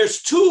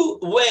 there's two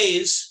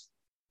ways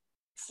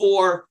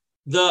for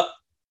the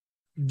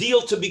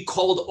deal to be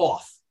called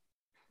off.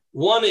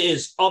 One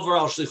is avar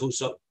al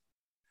shlichuso,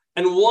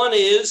 and one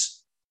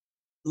is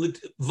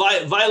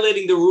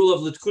violating the rule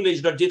of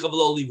litkunei darticha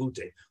v'lo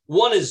livute.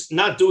 One is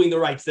not doing the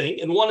right thing,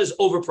 and one is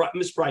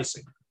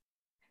mispricing.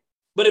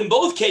 But in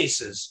both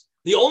cases,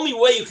 the only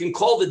way you can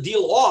call the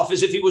deal off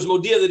is if he was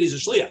modia that he's a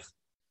shliach.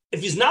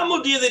 If he's not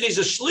modia that he's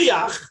a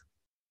shliach,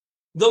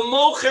 the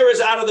mocher is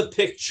out of the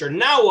picture.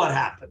 Now what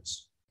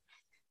happens?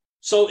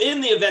 So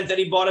in the event that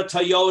he bought a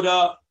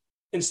Toyota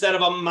instead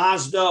of a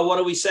Mazda, what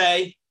do we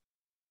say?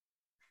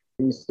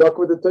 He's stuck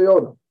with the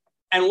Toyota.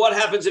 And what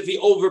happens if he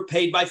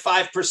overpaid by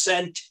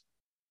 5%?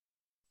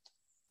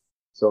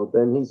 So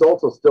then he's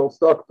also still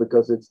stuck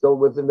because it's still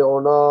within the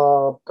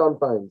Ona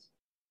confines.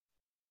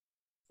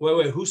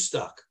 Wait, who's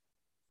stuck?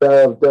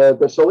 The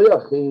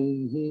shaliach,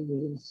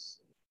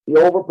 he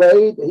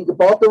overpaid. He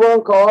bought the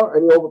wrong car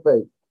and he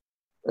overpaid,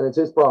 and it's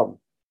his problem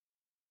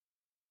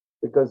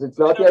because it's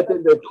not yet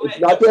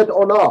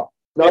Ona.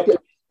 Not yet.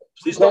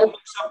 Please don't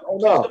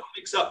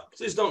mix up.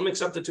 Please don't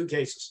mix up the two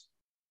cases.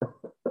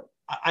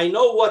 I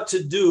know what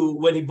to do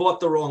when he bought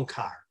the wrong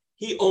car.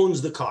 He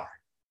owns the car,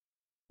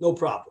 no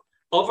problem.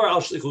 Over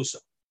al shlichusa.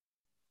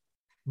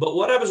 But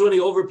what happens when he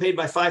overpaid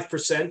by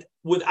 5%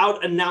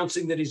 without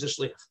announcing that he's a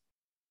shliach?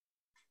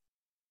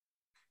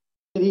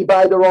 Did he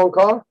buy the wrong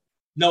car?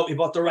 No, he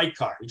bought the right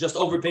car. He just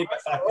overpaid by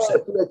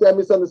 5%. I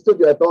misunderstood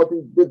you. I thought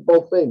he did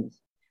both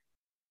things.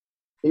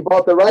 He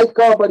bought the right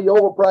car, but he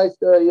overpriced.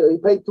 He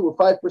paid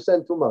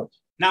 5% too much.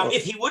 Now,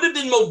 if he would have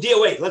been modia,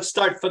 wait, let's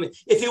start from it.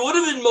 If he would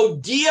have been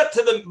modia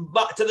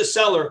to the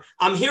seller,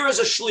 I'm here as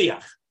a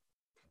shliach,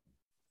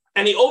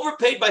 and he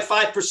overpaid by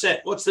 5%,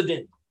 what's the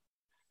din?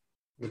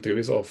 The deal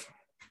is off.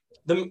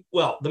 The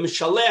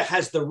mishalech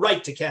has the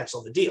right to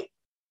cancel the deal.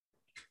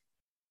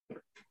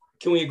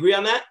 Can we agree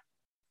on that?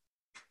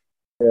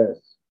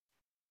 Yes.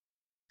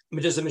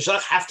 Does the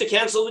mishalech have to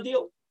cancel the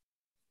deal?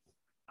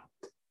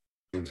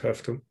 Don't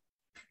have to.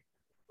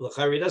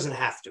 He doesn't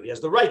have to. He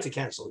has the right to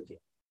cancel the deal.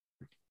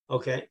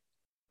 Okay.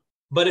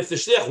 But if the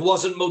shliach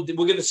wasn't, we're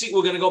going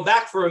to go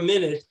back for a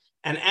minute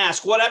and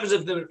ask, what happens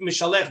if the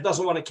mishalech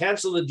doesn't want to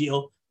cancel the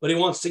deal, but he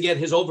wants to get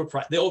the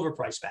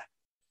overprice back?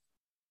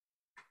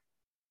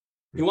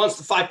 He wants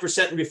the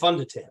 5%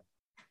 refunded to him.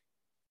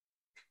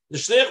 The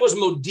shliach was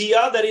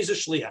modia that he's a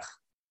shliach.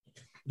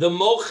 The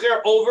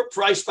mocher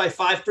overpriced by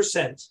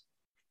 5%.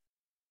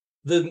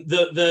 The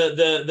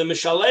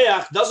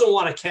mishaleach doesn't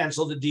want to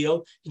cancel the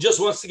deal. He just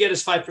wants to get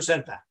his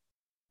 5% back.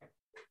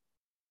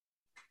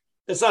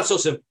 It's not so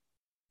simple.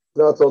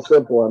 not so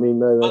simple. I mean,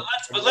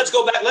 But let's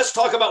go back. Let's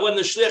talk about when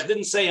the shliach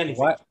didn't say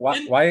anything.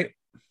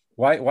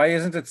 Why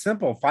isn't it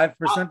simple?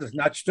 5% is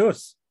not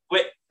shtus.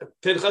 Wait,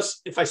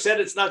 Pinchas, if I said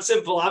it's not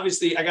simple,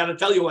 obviously I got to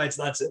tell you why it's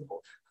not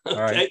simple. Okay,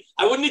 right.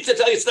 I wouldn't need to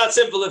tell you it's not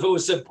simple if it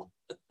was simple.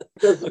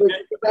 if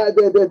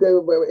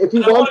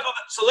you want,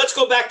 So let's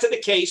go back to the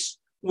case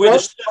where the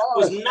shliach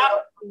was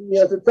not.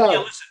 yes, it's Yeah,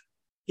 listen.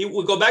 He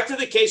would go back to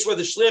the case where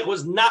the shliach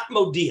was not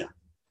modia.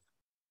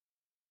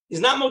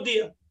 He's not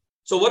modia.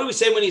 So what do we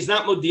say when he's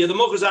not modia? The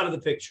mocher's out of the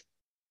picture.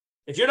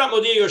 If you're not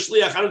modia, you're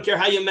shliach. I don't care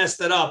how you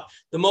messed it up.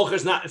 The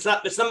mocher's not. It's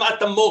not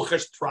the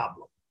mocher's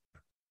problem.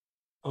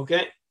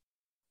 Okay.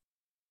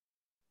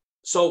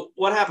 So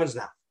what happens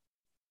now?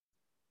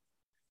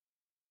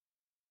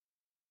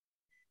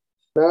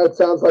 Now it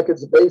sounds like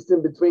it's based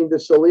in between the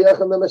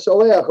shaliach and the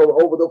meshaleach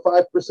over the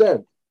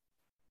 5%.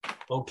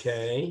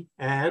 Okay,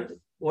 and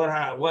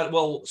what?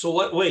 Well, so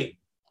what? Wait.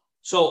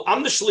 So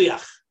I'm the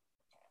shliach.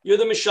 You're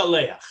the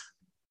meshaleach.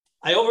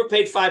 I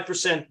overpaid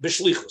 5%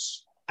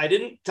 b'shlichus. I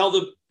didn't tell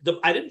the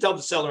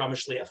seller I'm a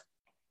shliach.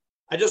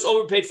 I just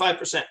overpaid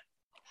 5%.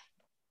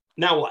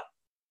 Now what?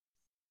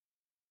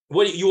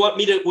 What do you want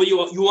me to?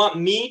 You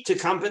want me to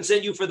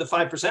compensate you for the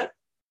 5%?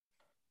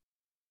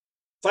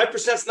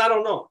 5% is not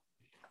unknown.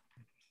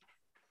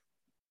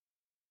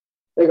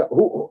 The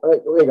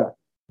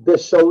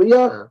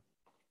shaliach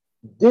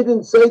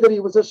didn't say that he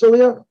was a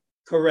shaliach.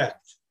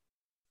 Correct.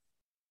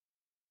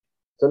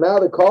 So now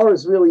the car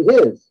is really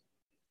his.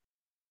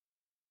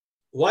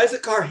 Why is the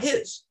car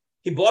his?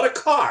 He bought a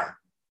car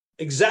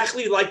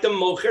exactly like the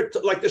mocher,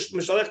 like the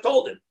mishalech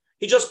told him.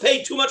 He just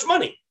paid too much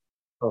money.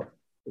 Oh,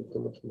 too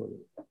much money.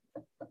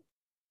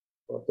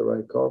 Bought the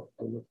right car.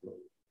 Too much money.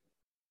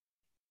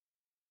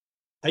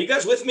 Are you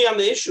guys with me on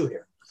the issue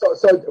here? So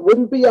it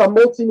wouldn't be a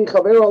motzi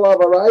michaver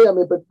alav araya. I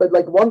mean, but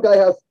like one guy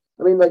has.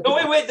 I mean, like. No,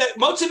 wait. The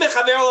motzi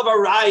mechaver alav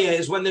araya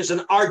is when there's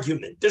an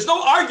argument. There's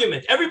no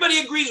argument. Everybody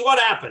agrees what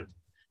happened.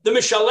 The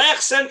mishalech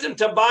sent him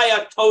to buy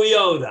a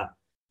Toyota.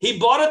 He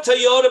bought a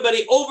Toyota, but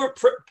he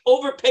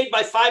overpaid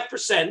by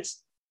 5%.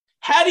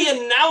 Had he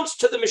announced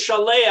to the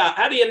mishalech,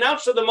 had he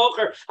announced to the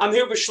mocher, I'm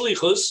here for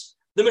shlichus,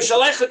 the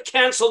mishalech could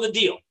cancel the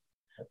deal.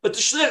 But the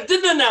shliach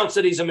didn't announce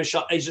that he's a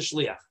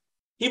shliach.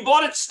 He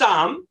bought it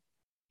stam,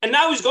 and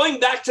now he's going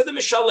back to the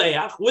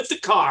mishalech with the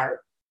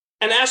car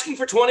and asking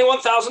for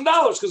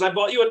 $21,000 because I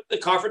bought you the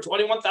car for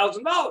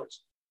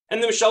 $21,000.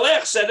 And the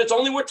mishalech said it's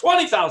only worth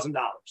 $20,000.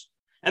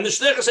 And the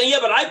shliach is saying, yeah,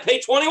 but I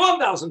paid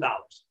 $21,000.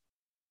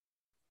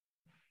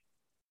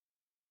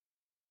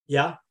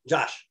 Yeah,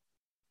 Josh.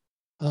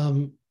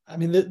 I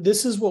mean,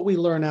 this is what we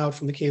learn out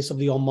from the case of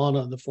the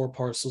Almana and the 4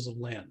 parcels of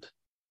land.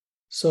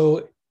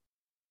 So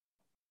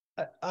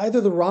either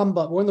the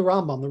Rambam, or in the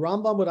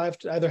Rambam would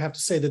either have to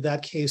say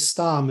that case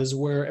stam is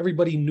where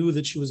everybody knew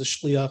that she was a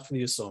shliach for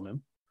the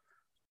Yisomim.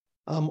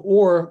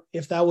 Or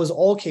if that was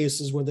all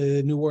cases where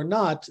they knew or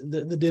not,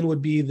 the din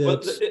would be that...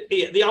 But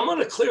the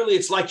Almana, clearly,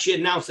 it's like she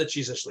announced that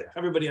she's a shliach.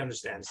 Everybody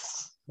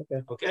understands.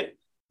 Okay?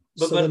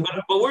 But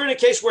we're in a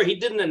case where he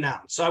didn't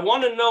announce. So I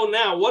want to know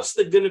now, what's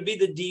going to be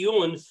the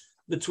diyun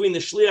between the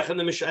shliach and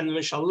the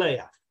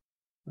mishalech?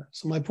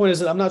 So my point is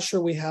that I'm not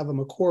sure we have a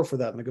makor for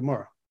that in the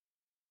Gemara.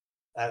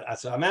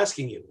 That's what I'm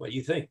asking you. What do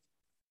you think?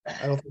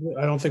 I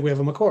don't think we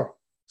have a makor.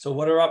 So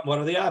what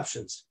are the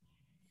options?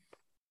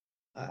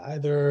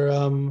 Either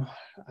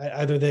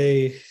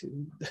the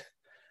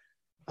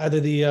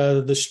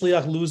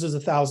shliach loses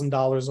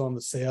 $1,000 on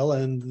the sale,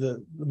 and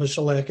the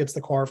mishalech gets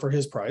the car for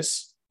his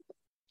price.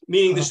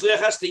 Meaning the shliach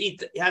has to eat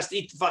the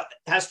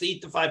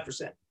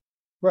 5%.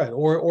 Right,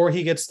 or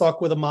he gets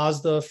stuck with a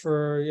Mazda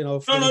for.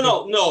 No.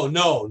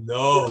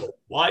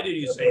 Why did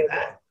you say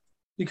that?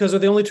 Because they're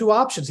the only 2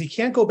 options. He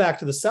can't go back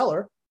to the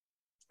seller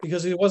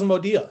because he wasn't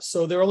modia.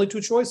 So there are only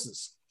 2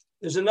 choices.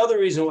 There's another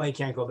reason why he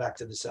can't go back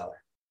to the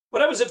seller.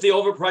 What happens if the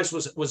overprice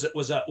was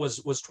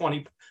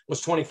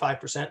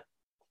 25%?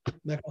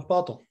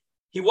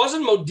 He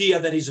wasn't modia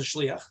that he's a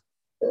shliach.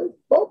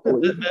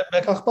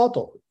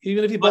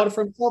 Even if he bought it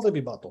for himself, it'd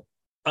be batal.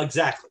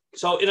 Exactly.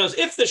 So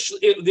if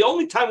the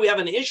only time we have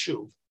an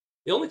issue,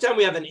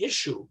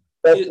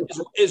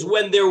 is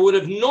when there would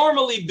have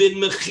normally been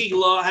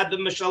mechila had the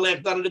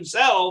mishalech done it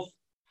himself.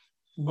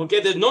 Okay,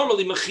 there's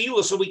normally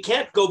mechila, so we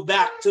can't go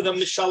back to the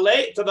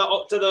mishalech to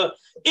the.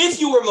 If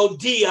you were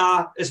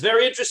modia, it's a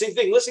very interesting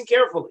thing. Listen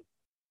carefully.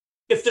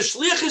 If the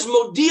shliach is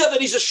modia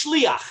that he's a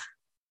shliach,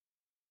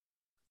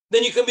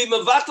 then you can be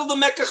mevatel the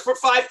mekach for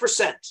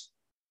 5%.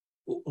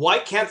 Why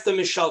can't the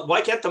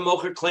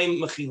mocher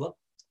claim mechila?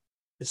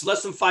 It's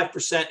less than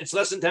 5%. It's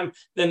less than 10.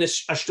 Then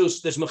this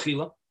ashtus, there's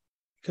mechila.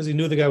 Because he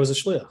knew the guy was a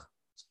shliach.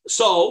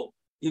 So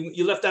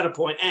you left out a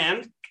point,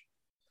 and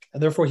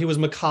therefore he was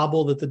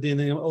makabel that the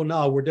din. Oh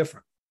no, we're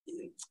different.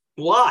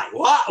 Why?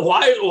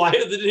 Why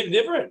are the din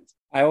different?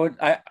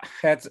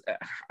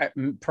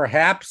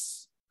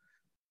 Perhaps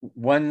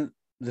when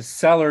the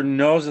seller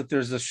knows that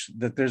there's a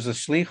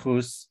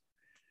shlichus,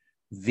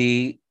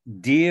 the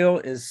deal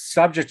is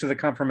subject to the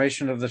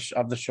confirmation of the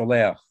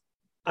sholiach.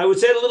 I would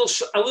say it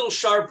a little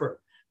sharper.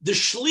 The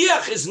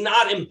shliach is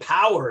not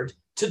empowered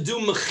to do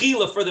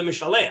mechila for the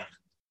Mishaleach.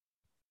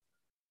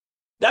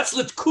 That's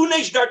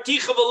litkunesh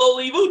darticha v'lo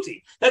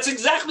livuti. That's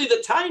exactly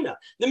the taina.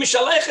 The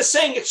Mishaleach is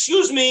saying,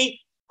 excuse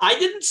me, I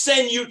didn't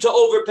send you to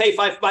overpay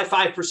by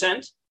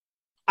 5%.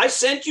 I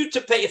sent you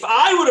to pay. If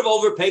I would have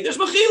overpaid, there's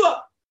mechila.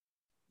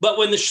 But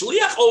when the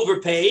shliach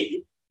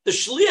overpaid, the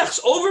shliach's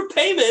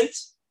overpayment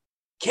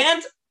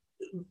can't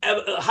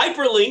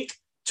hyperlink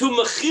to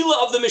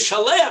mechila of the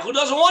Mishaleach, who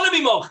doesn't want to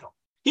be mochel.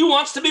 He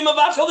wants to be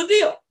mavatel the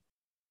deal.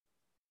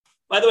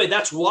 By the way,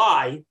 that's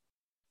why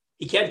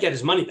he can't get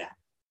his money back.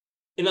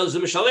 In other words,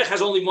 the Mishalech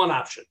has only one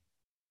option.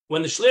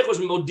 When the Shliach was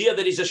modia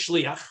that he's a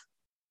Shliach,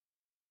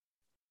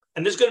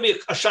 and this is going to be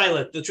a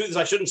shayla. The truth is,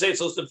 I shouldn't say it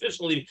so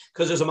sufficiently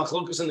because there's a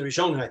machlokus in the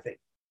Rishonim, I think.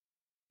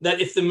 That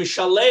if the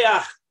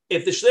Mishalech,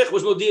 if the Shliach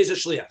was modia as a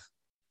Shliach,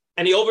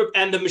 and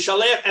the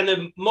Mishalech and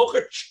the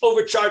Mocher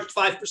overcharged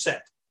 5%,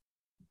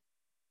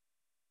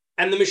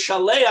 and the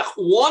Mishalech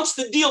wants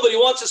the deal, but he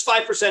wants his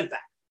 5%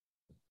 back.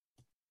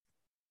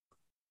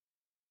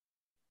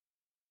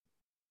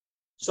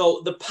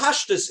 So the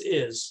pashtus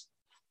is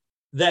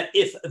that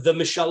if the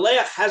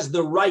Mishalech has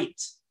the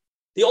right,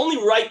 the only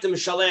right the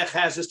Mishalech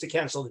has is to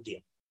cancel the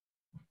deal.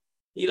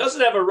 He doesn't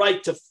have a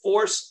right to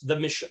force the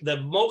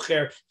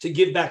mocher to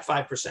give back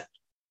 5%.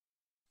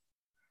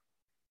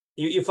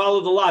 You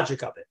follow the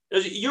logic of it.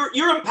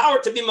 You're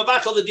empowered to be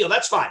mavachal the deal.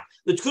 That's fine.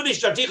 The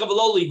tkudish darticha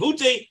v'lo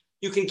livuti,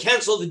 you can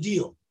cancel the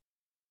deal.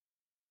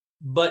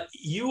 But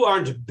you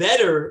aren't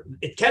better.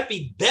 It can't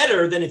be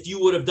better than if you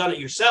would have done it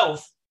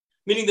yourself.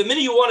 Meaning the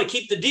minute you want to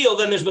keep the deal,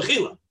 then there's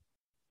mechila.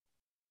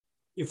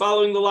 You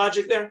following the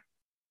logic there?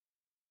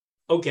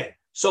 Okay.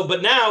 So,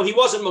 but now he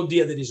wasn't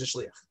modia that he's a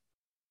shliach.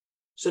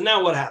 So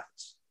now what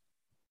happens?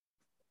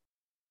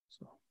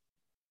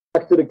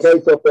 Back to the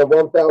case of the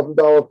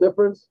 $1,000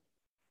 difference.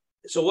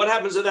 So what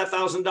happens to that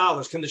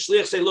 $1,000? Can the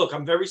shliach say, look,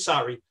 I'm very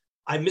sorry.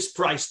 I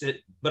mispriced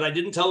it, but I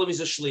didn't tell him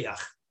he's a shliach.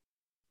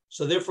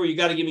 So therefore you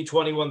got to give me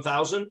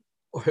 21,000.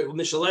 Or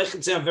Mishalech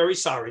can say, I'm very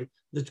sorry.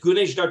 The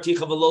gunesh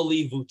darticha v'lo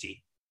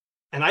livuti.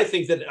 And I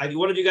think that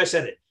one of you guys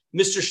said it.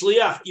 Mr.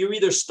 Shliach, you're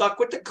either stuck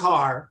with the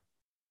car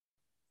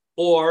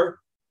or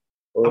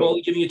I'm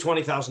only giving you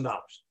 $20,000.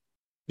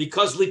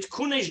 Because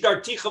litkunesh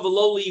darticha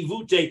v'lo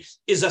liivute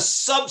is a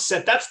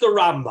subset. That's the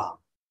Rambam.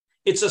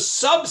 It's a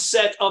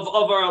subset of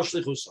our al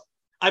shlichusa.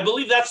 I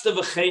believe that's the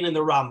v'chein in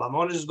the Rambam. I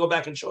want to just go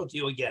back and show it to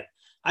you again.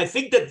 I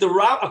think that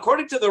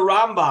according to the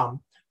Rambam,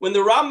 when the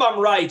Rambam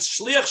writes,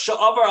 Shliach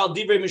sha'avar al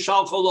divrei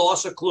mishal kol lo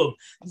asa klum,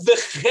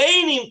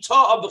 v'chein im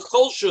ta'a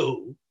b'chol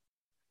shehu,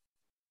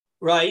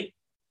 right?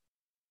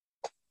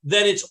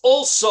 Then it's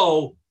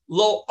also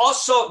lo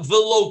asa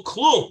v'lo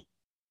klum,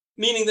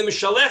 meaning the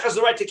Mishalech has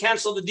the right to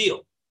cancel the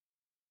deal.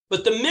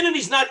 But the minute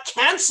he's not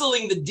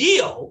canceling the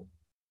deal,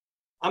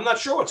 I'm not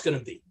sure what's going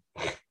to be.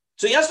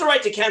 So he has the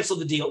right to cancel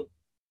the deal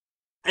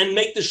and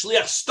make the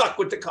Shliach stuck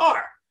with the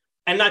car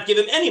and not give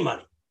him any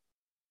money.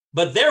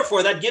 But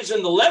therefore, that gives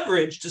him the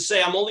leverage to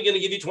say, I'm only going to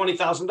give you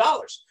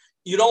 $20,000.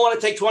 You don't want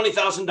to take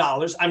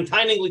 $20,000. I'm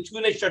tining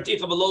litune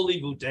sharticha below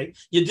libute.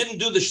 You didn't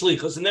do the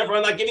shlichus, and therefore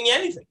I'm not giving you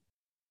anything.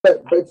 I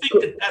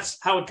think that's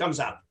how it comes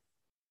out.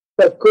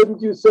 But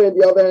couldn't you say, on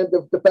the other hand,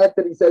 the fact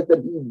that he said that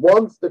he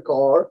wants the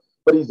car,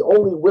 but he's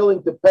only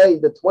willing to pay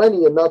the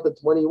 20 and not the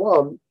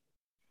 21,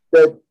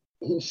 that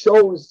he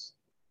shows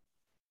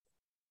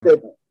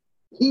that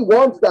he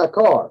wants that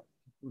car.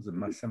 Wait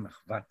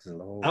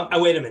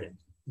a minute.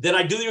 Did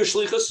I do your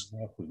shlichus?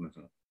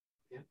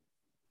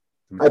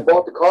 I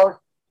bought the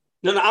car.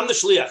 No, I'm the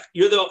shliach.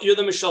 You're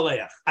the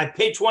mishaleach. I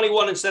paid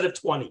 21 instead of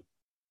 20.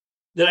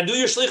 Did I do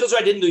your shlichus or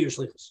I didn't do your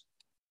shlichus?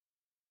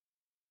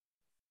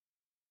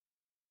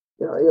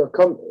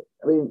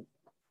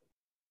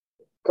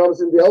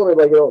 Comes in the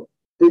elevator, like,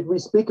 did we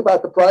speak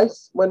about the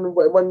price when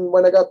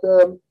I got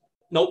the?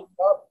 Nope.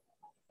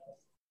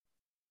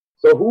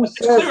 So who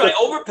says clear?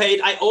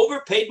 I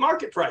overpaid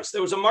market price.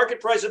 There was a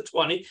market price of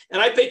 20,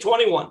 and I paid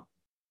 21.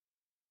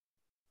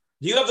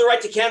 Do you have the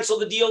right to cancel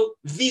the deal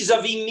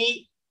vis-a-vis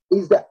me?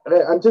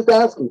 I'm just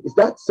asking. Is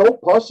that so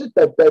poshut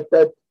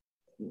that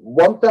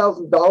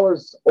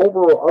 $1,000 over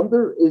or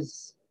under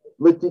is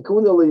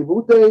litikuna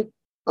livute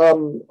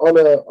on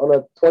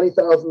a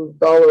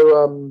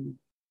 $20,000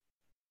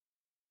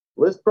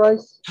 list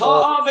price?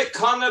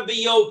 Ta'avikana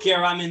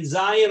biyoker. I'm in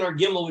Zion or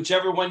Gimel,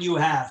 whichever one you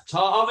have.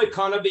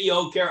 Ta'avikana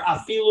biyoker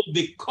afilu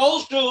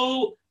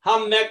bikolshu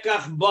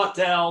hamekach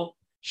batel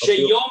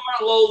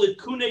sheyomer lo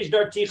likunesh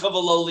darticha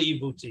v'lo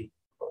liivuti.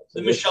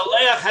 The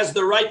Mishaleach has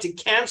the right to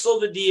cancel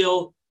the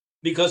deal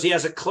because he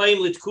has a claim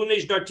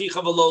litkunesh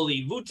darticha v'lo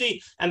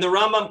liivuti, and the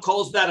Rambam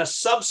calls that a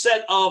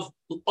subset of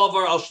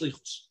our al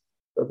shlichus.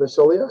 So the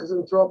Shaliach is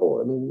in trouble.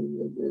 I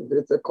mean,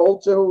 it's a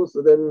culture,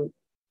 so then.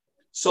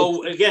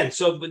 So again,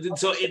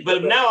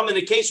 but now I'm in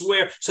a case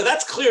where, so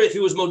that's clear. If he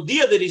was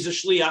modia that he's a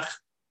shliach,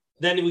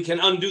 then we can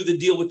undo the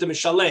deal with the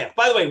Mishaleach.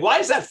 By the way, why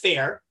is that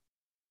fair?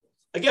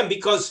 Again,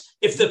 because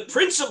if the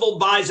principal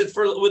buys it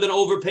with an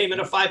overpayment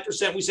of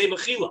 5%, we say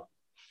mechila.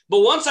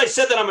 But once I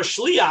said that I'm a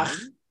shliach,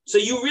 so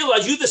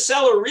you the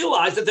seller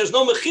realize that there's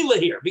no mechila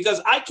here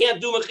because I can't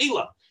do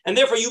mechila. and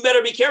therefore you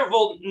better be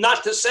careful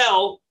not to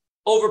sell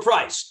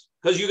overpriced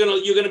because you're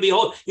gonna be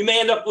you may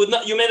end up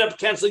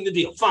canceling the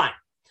deal. Fine,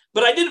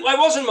 but I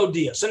wasn't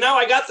Modia, so now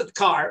I got the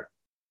car,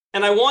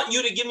 and I want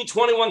you to give me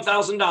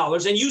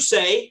 $21,000, and you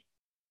say,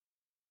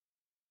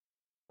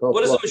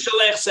 what does the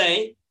Mishalech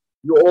say?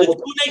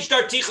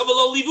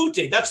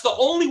 That's the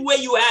only way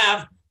you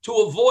have to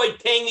avoid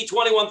paying me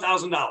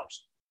 $21,000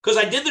 because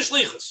I did the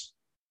shlichus.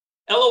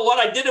 Ella, what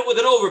I did it with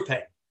an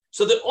overpay.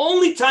 So the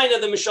only taina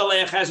the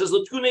Mishalech has is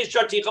l'tunei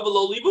sharticha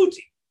v'lo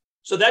livuti.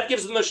 So that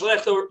gives the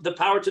Mishalech the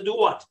power to do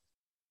what?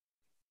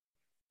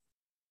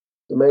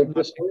 To make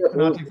the shliach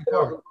lose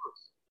 $1,000.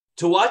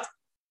 To what?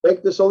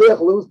 Make the shliach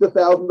lose the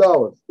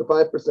 $1,000, the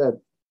 5%.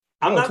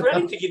 I'm not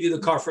ready to give you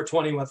the car for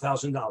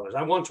 $21,000.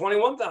 I want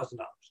 $21,000.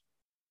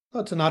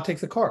 Oh, to not take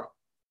the car.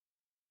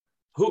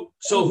 Who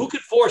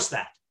could force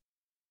that?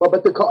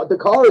 But the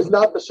car is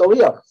not the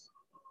shliach.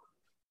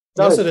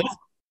 Yes, it is.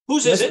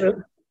 Whose is it?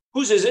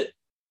 Whose is it?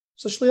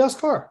 It's the shliach's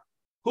car.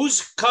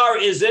 Whose car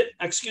is it?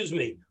 Excuse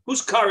me.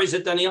 Whose car is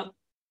it, Daniel?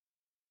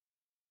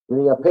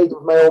 Meaning I paid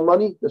with my own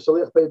money. The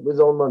shliach paid with his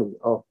own money.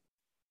 Oh,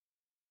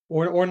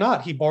 Or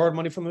not. He borrowed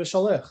money from the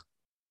Mishalech.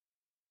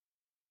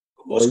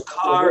 Whose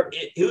car?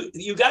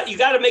 You got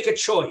to make a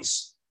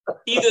choice.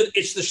 Either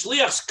it's the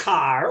shliach's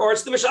car or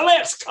it's the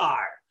Mishalech's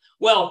car.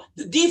 Well,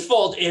 the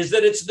default is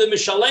that it's the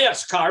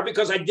Mishalech's car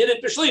because I did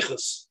it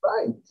b'shlichus.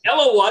 right.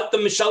 Hello, what? The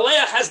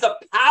Mishalech has the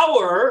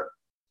power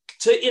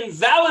to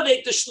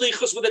invalidate the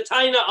shlichus with a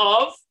taina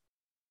of.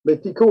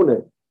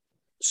 L'tikune.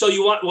 So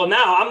you want? Well,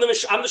 now I'm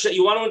the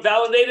you want to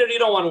invalidate it or you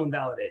don't want to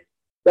invalidate it?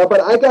 Yeah,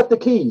 but I got the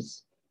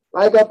keys.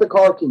 I got the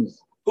car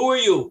keys. Who are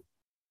you?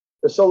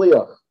 The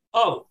shliach.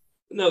 Oh.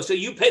 No, so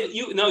you paid.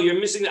 You're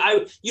missing.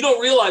 You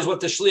don't realize what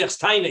the shliach's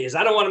taina is.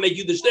 I don't want to make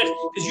you the shliach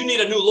because you need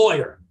a new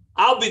lawyer.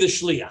 I'll be the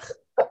shliach.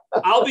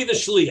 I'll be the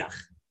shliach.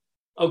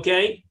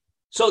 Okay.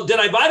 So did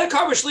I buy the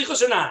car with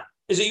shlichus or not?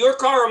 Is it your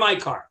car or my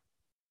car?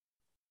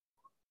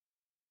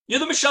 You're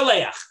the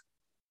mishaleach.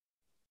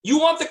 You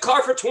want the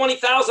car for $20,000?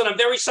 I'm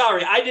very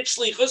sorry. I did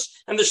shlichus,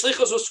 and the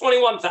shlichus was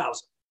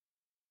 $21,000.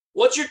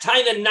 What's your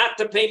taina not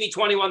to pay me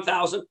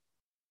 $21,000?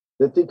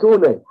 The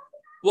tikune.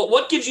 Well,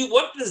 what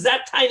does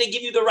that taina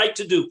give you the right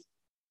to do?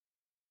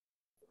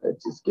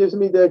 It just gives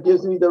me the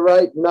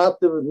right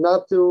not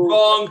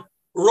to.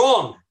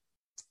 Wrong.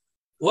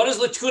 What does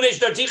l'tunesh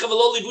darticha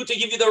v'lo livuta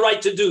give you the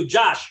right to do,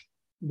 Josh?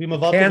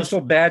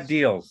 Cancel bad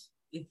deals.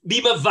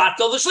 Be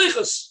mevatel the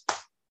shlichus.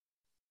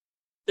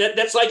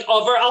 That's like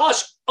over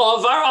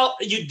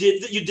you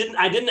didn't.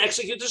 I didn't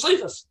execute the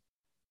shlichus.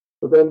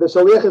 But then the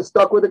shaliach is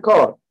stuck with the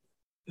car.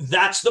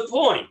 That's the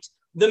point.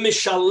 The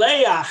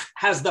mishaleach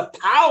has the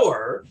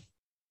power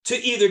to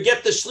either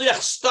get the shliach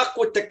stuck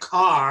with the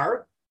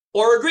car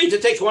or agree to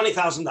take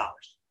 $20,000.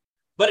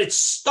 But it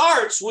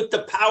starts with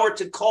the power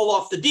to call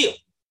off the deal.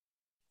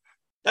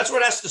 That's where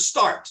it has to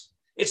start.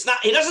 It's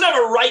not. He doesn't have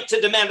a right to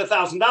demand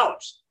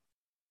 $1,000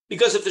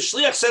 because if the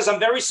shliach says, "I'm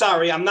very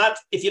sorry, I'm not.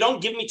 If you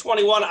don't give me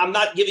 21, I'm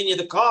not giving you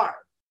the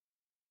car."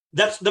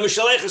 That's the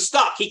mishalech is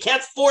stuck. He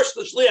can't force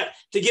the shliach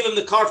to give him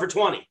the car for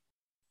 20.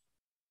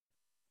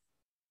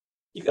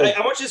 I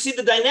want you to see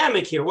the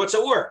dynamic here. What's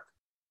at work?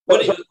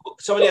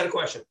 Somebody had a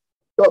question.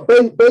 So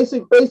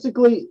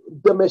basically,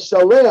 the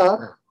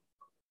Mishalech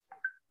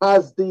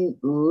has the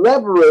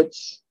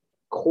leverage,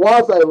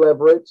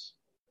 quasi-leverage,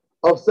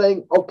 of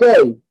saying,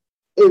 okay,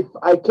 if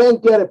I can't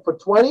get it for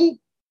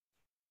 20,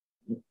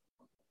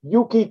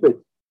 you keep it.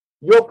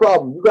 Your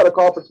problem. You got to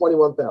call for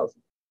 21,000.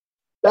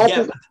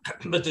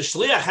 But the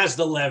shliach has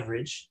the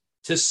leverage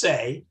to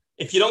say,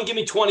 if you don't give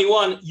me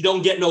 21, you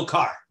don't get no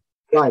car.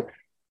 Right.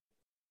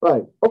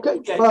 Okay.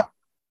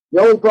 The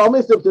only problem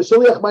is if the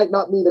shliach might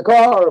not mean a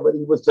car, but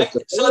he was just.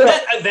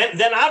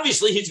 Then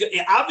obviously he's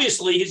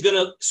going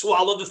to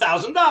swallow the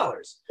 $1,000.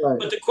 Right.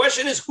 But the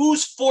question is,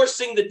 who's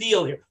forcing the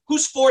deal here?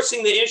 Who's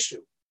forcing the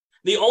issue?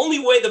 The only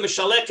way the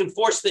mishalech can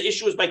force the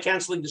issue is by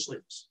canceling the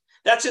shlichus.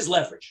 That's his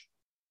leverage.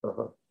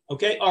 Uh-huh.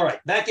 Okay. All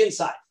right. Back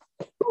inside.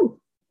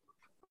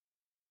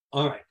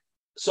 All right.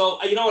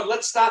 So you know what?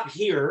 Let's stop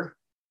here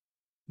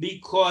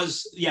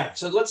because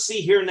So let's see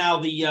here now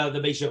the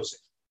Beis Yosef.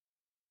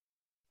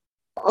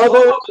 Are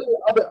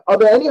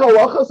there any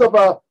halachas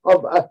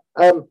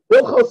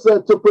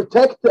to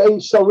protect a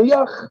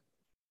shaliach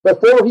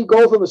before he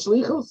goes on the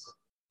shlichus?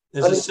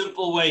 There's a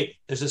simple way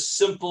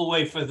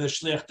for the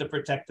shliach to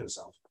protect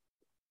himself.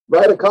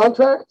 Write a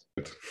contract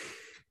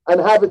and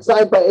have it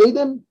signed by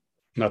Aiden?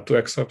 Not to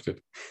accept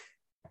it.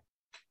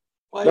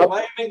 Why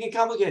are you making it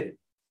complicated?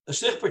 The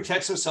shliach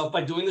protects himself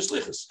by doing the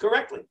shlichus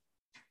correctly.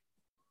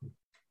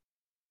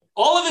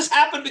 All of this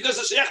happened because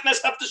the shliach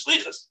messed up the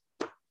shlichus.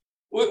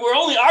 We're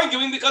only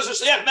arguing because the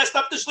shliach messed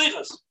up the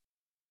shlichus.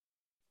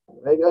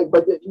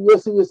 But you're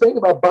saying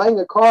about buying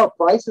a car,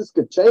 prices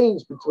could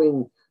change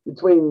between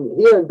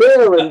here and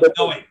there. And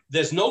no, wait.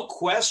 There's no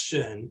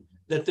question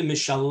that the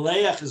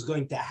mishalech is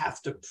going to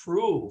have to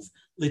prove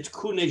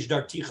litkunej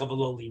darticha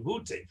v'lo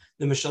livute.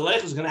 The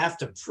mishalech is going to have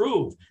to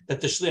prove that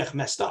the shliach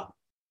messed up.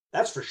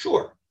 That's for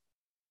sure.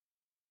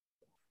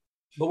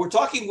 But we're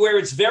talking where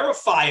it's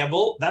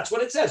verifiable. That's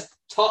what it says.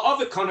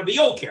 Ta'avakana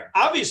biyoker.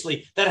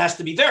 Obviously, that has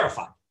to be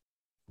verified.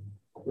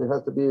 It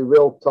has to be a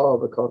real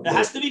ta'avakana. It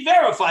has to be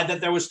verified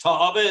that there was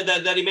ta'av,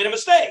 that he made a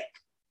mistake.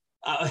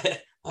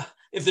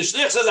 If the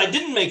shliach says I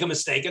didn't make a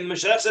mistake, and the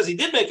mishalech says he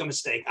did make a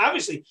mistake,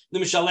 obviously the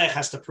mishalech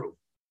has to prove.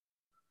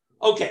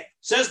 Okay,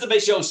 says the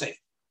Beis Yosef.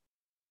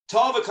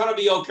 Ta'avakana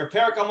biyoker.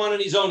 Perak Amon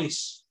and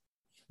Izonis.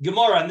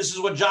 Gemara, and this is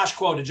what Josh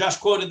quoted. Josh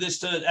quoted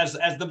this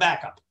as the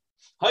backup.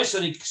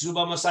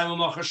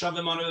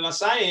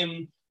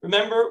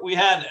 Remember, we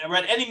had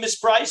read any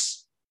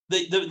misprice,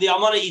 the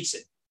almana eats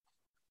it.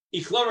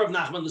 Ikhlor of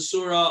Nachman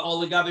L'Sura,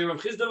 Olagavi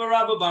Rav Chizda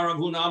V'Rabba Bar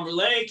Huna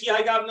Amrulei Ki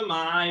Hagav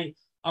Namai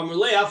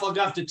Amrulei Afal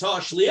Gav to Ta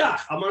Shliach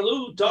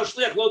Amarlu Ta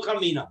Shliach Lo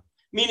Kamina.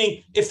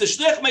 Meaning, if the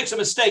shliach makes a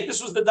mistake,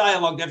 this was the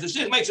dialogue. If the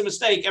shliach makes a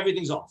mistake,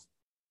 everything's off.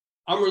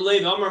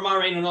 Amrulei Amar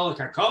Marein and Ola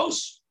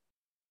Karkos.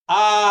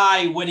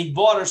 When he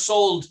bought or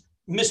sold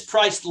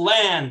mispriced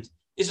land,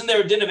 isn't there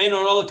a din of ein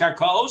or ola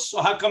karkos?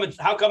 So how come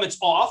it's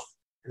off?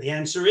 And the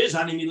answer is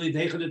meaning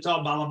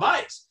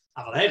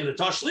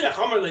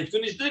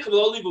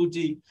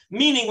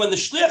when the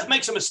shliach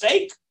makes a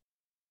mistake,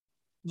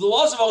 the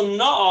laws of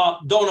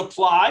ona'ah don't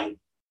apply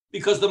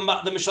because the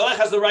mishalech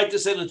has the right to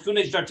say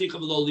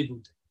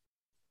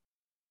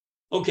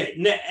okay,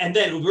 and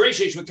then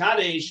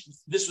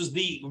this was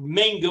the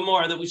main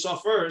Gemara that we saw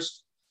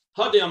first.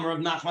 So remember,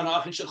 we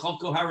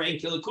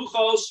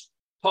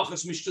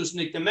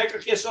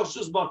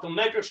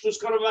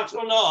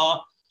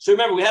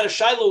had a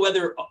shiloh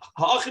whether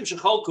ha'achim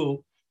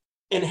shechalku,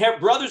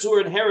 brothers who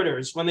are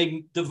inheritors, when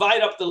they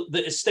divide up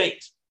the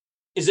estate,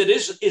 is it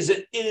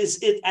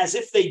as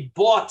if they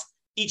bought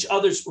each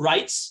other's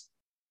rights?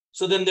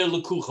 So then they're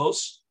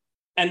lekuchos,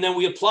 and then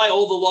we apply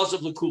all the laws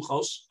of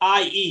lekuchos,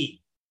 i.e.,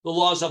 the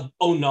laws of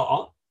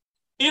ona'ah.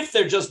 If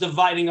they're just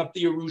dividing up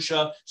the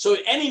Yerusha, so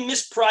any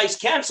misprice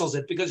cancels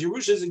it because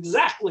Yerusha is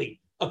exactly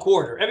a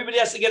quarter. Everybody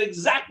has to get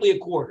exactly a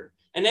quarter,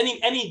 and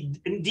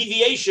any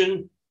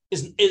deviation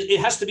it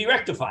has to be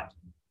rectified.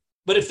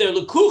 But if they're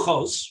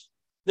lekuchos,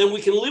 then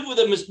we can live with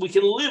a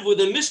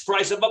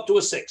misprice of up to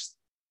a sixth.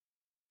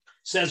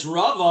 Says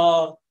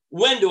Rava,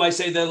 when do I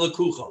say they're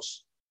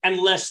lekuchos? And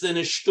less than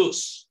a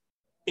shtus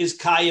is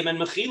kayim and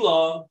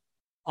mechila.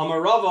 Amar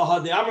Rava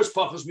had the amers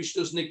pachos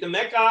mishtus nik the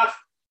mekach.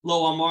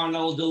 Lo amar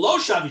no de lo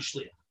shavi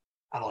shliach.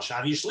 Aval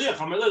shavi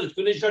shliach amar le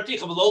tkunesh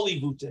darticha v'lo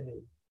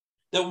libute.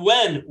 That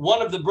when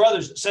one of the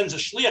brothers sends a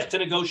shliach to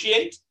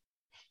negotiate,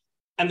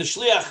 and the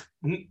shliach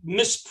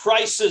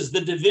misprices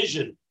the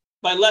division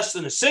by less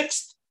than a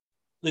sixth,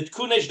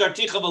 litkunesh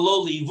darticha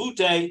v'lo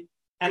libute.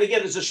 And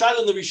again, it's a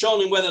shaila in the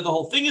Rishonim whether the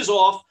whole thing is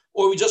off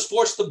or we just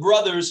force the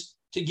brothers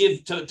to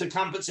give to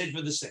compensate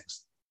for the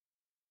sixth.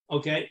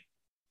 Okay,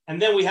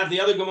 and then we have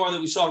the other Gemara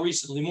that we saw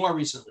more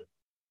recently.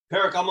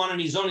 Perak Alman and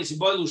Izonis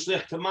Iboilu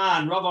Shlech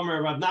Taman Rav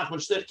Amar Rav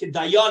Nachman Shlech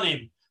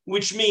Kedayanim,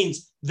 which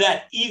means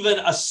that even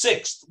a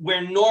sixth,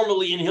 where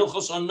normally in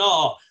Hilchos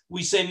Onah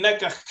we say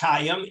Mekach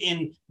Kayam,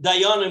 in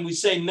Dayanim we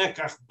say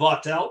Mekach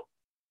Batel,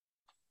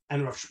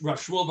 and Rav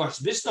Shmuel Bar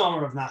Zvista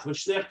Amar Rav Nachman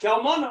Shlech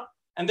Kalmana,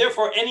 and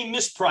therefore any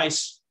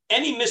misprice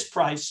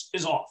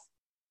is off.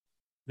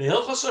 The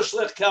Hilchos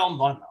Shlech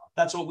Kalmana,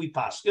 that's what we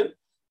paskin,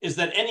 is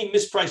that any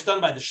misprice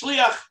done by the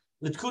Shliach,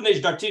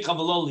 Litkunesh Darticha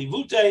V'lo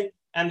Livute,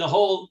 and the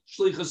whole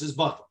shlichus is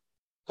batal.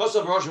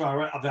 Kosav Rosh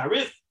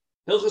Avarith,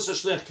 Hilchus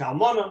Shlich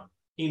Kalmana,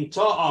 Im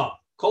Ta'a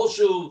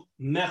Kolshu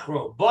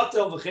Mechro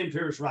Batel V'chem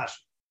Pirish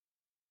Rashi.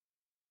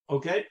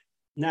 Okay,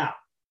 now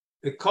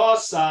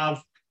because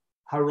of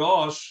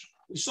Harosh,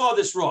 we saw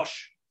this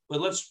Rosh,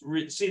 but let's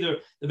see the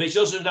Beis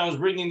Yosef that was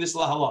bringing this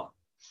lahalach.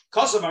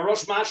 Kosav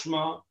Harosh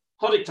Mashma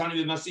Hodik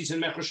Tani V'Masis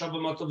and Mechro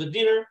Shabbat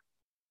V'Diner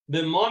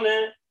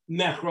B'Mone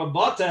Mechro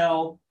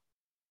Batel.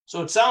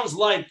 So it sounds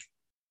like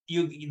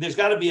there's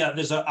got to be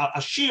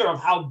a shear of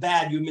how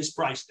bad you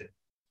mispriced it.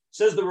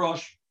 Says the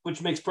Rosh,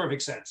 which makes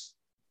perfect sense.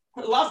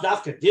 Lav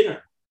dafka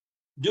dinner.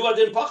 Do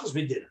adin pachos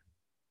be dinner.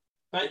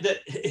 Right?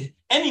 That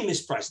any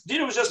misprice.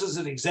 Dinner was just as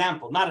an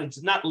example,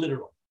 not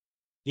literal.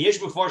 The Yesh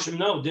Mefarshim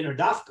no dinner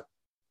dafka.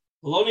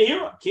 Lo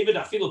nehira. Kivet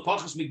afilu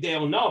pachos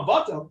migdeo no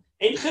batel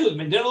ain't chiluk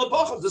min dinner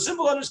lepachos. The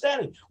simple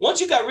understanding. Once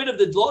you got rid of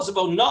the laws of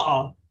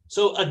ona'ah,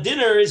 so a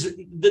dinner is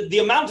the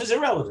amount is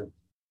irrelevant.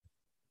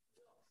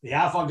 The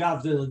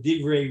Afagav the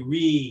Divrei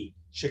Ri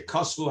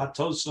Shekosvu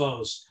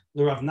Hatosvos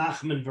the Rav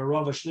Nachman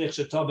v'Rav Shlich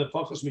Shetobe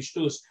Pachos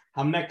Mishtus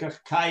Hamekach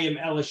Kayim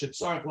Ele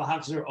Shetzarich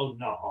Lahachzer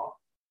Ona'ah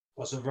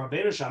because of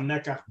Rabbeinu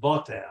Shamekach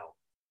Botel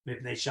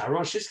Mipnei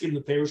Sharosh Hiskim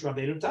LePerush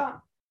Rabbeinu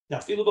Tam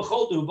Dafilu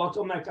B'Choldu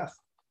Botel Mekach,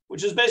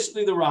 which is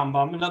basically the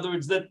Rambam. In other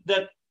words, that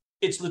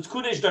it's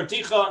L'Tkunesh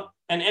Darticha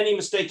and any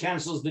mistake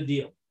cancels the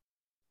deal.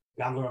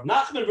 Gam Rav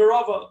Nachman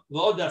v'Rav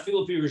V'Od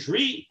Dafilu Perush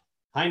Ri.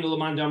 He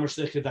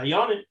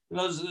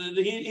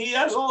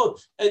has all.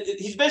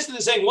 He's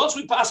basically saying once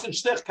we pass in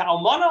shtech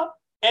kalmana,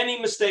 any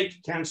mistake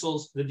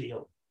cancels the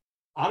deal.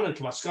 Here's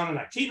the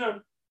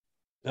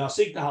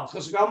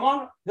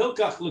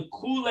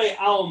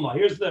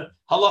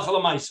halacha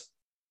l'maisa.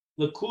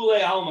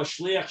 Lekule alma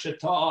shliach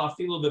sheta'a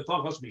afilu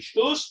bepachos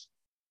mishtus.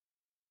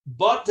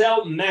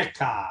 Botel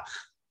Mekach.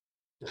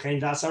 V'chein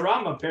das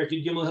Rambam, Perek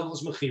Gimel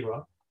Hilchos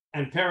Mechira,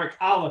 and Perek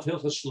Aleph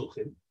Hilchos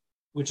Shluchim,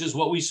 which is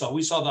what we saw.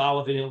 We saw the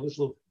Aleph in Hilchos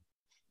Shluchim.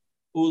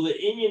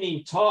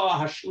 Ule'inyanim ta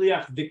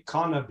hashliach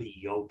v'kana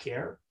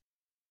biyoker.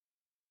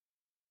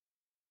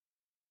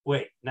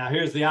 Wait, now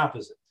here's the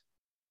opposite.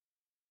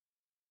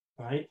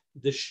 Right?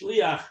 The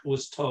shliach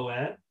was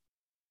toeh,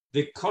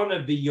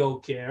 v'kana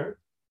biyoker,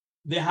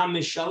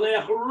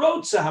 v'hamishaleach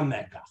rotza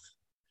hamekach.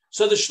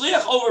 So the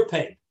shliach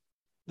overpaid.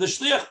 The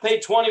shliach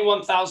paid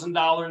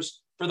 $21,000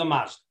 for the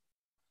Mazda.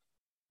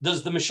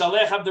 Does the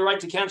mishalech have the right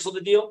to cancel the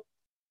deal?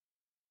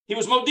 He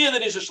was modia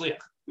that he's a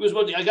shliach. He was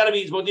modia. I got to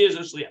be modia as a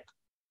shliach.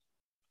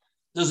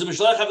 Does the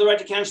mishalech have the right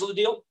to cancel the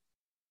deal?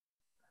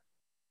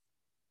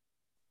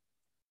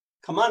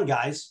 Come on,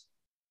 guys.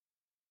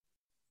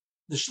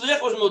 The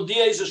shliach was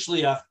modia as a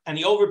shliach, and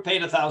he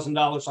overpaid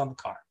 $1,000 on the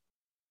car.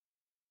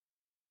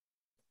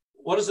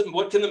 What is it?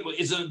 What can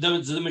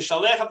does the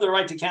mishalech have the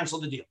right to cancel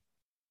the deal?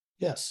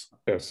 Yes.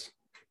 Yes.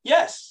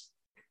 Yes.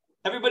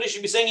 Everybody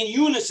should be saying in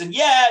unison,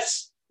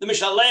 yes, the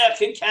mishalech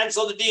can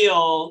cancel the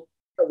deal.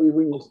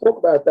 We spoke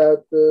about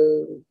that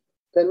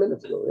 10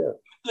 minutes ago, yeah.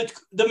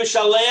 The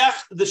mishalech,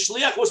 the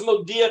shliach was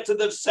modia to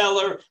the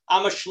seller,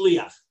 I'm a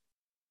shliach.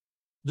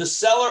 The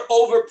seller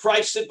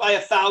overpriced it by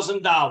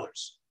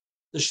 $1,000.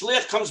 The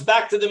shliach comes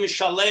back to the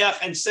mishalech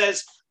and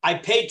says, I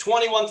paid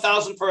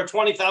 $21,000 for a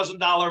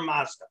 $20,000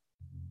 Mazda.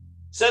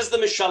 Says the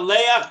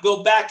mishalech,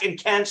 go back and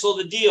cancel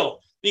the deal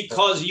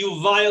because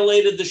you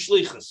violated the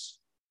shlichus.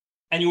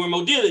 And you were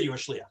modia that you were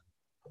shliach.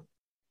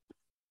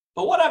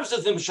 But what happens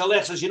if the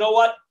mishalech says, you know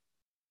what?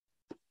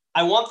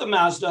 I want the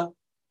Mazda,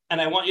 and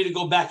I want you to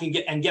go back and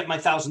get my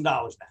 $1,000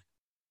 back.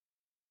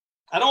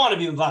 I don't want to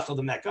be invatal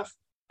the mekach.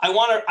 I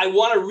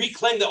want to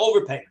reclaim the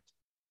overpayment.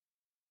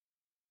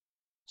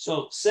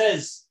 So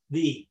says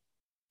the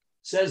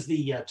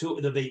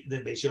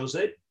Beis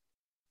Yosef.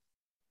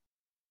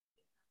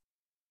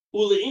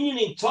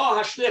 Ule'inyanim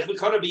ta hashliach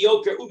b'kara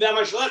biyoker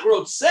u'b'hamashalech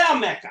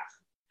rotzeh mekach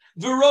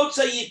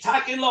v'rotzeh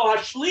yitakin lo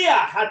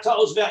hashliach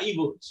hataos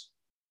ve'ivut.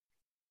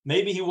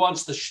 Maybe he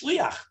wants the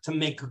shliach to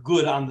make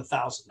good on the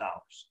 $1,000.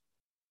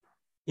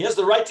 He has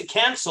the right to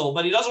cancel,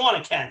 but he doesn't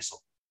want to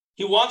cancel.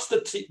 He wants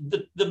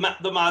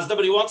the Mazda,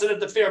 but he wants it at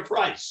the fair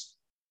price.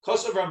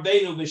 Kosav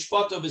Rabbeinu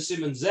v'shpato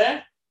v'siman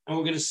zeh, and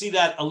we're going to see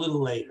that a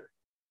little later,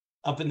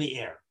 up in the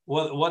air.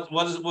 What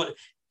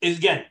is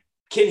again?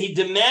 Can he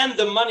demand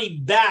the money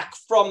back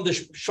from the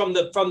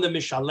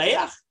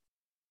mishaleach,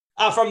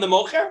 from the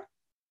mocher?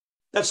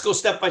 Let's go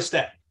step by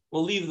step.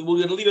 We're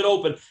going to leave it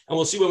open, and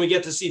we'll see when we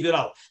get to see it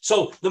out.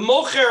 So the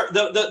mocher,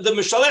 the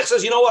mishalech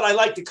says, you know what? I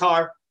like the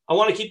car. I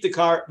want to keep the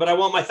car, but I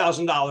want my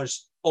 $1,000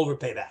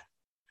 overpay back.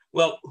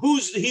 Well,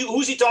 who's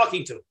he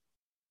talking to?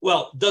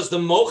 Well, does the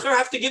mocher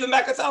have to give him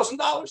back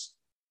 $1,000?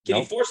 Can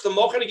he force the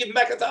mocher to give him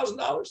back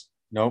 $1,000?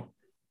 Nope.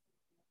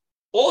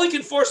 All he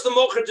can force the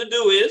mocher to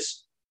do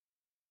is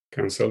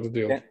Cancel the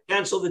deal.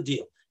 cancel the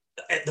deal.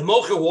 The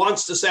mocher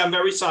wants to say, I'm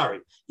very sorry.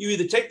 You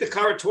either take the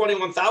car at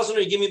 $21,000 or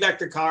you give me back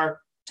the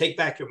car, take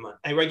back your money.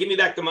 Right, give me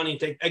back the money,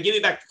 give me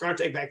back the car,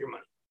 take back your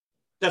money.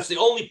 That's the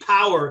only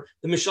power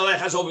the mishalech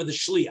has over the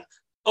shliach,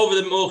 over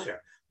the mocher.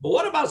 But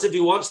what about if he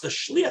wants the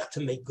shliach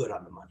to make good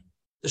on the money?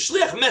 The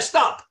shliach messed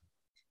up.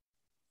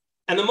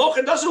 And the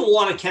mocher doesn't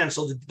want to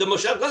cancel, the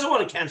mishalech doesn't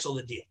want to cancel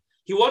the deal.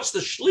 He wants the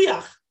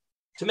shliach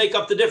to make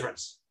up the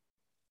difference.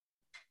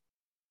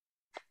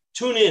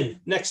 Tune in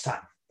next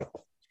time.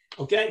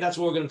 Okay, that's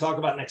what we're going to talk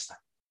about next time.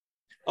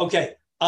 Okay,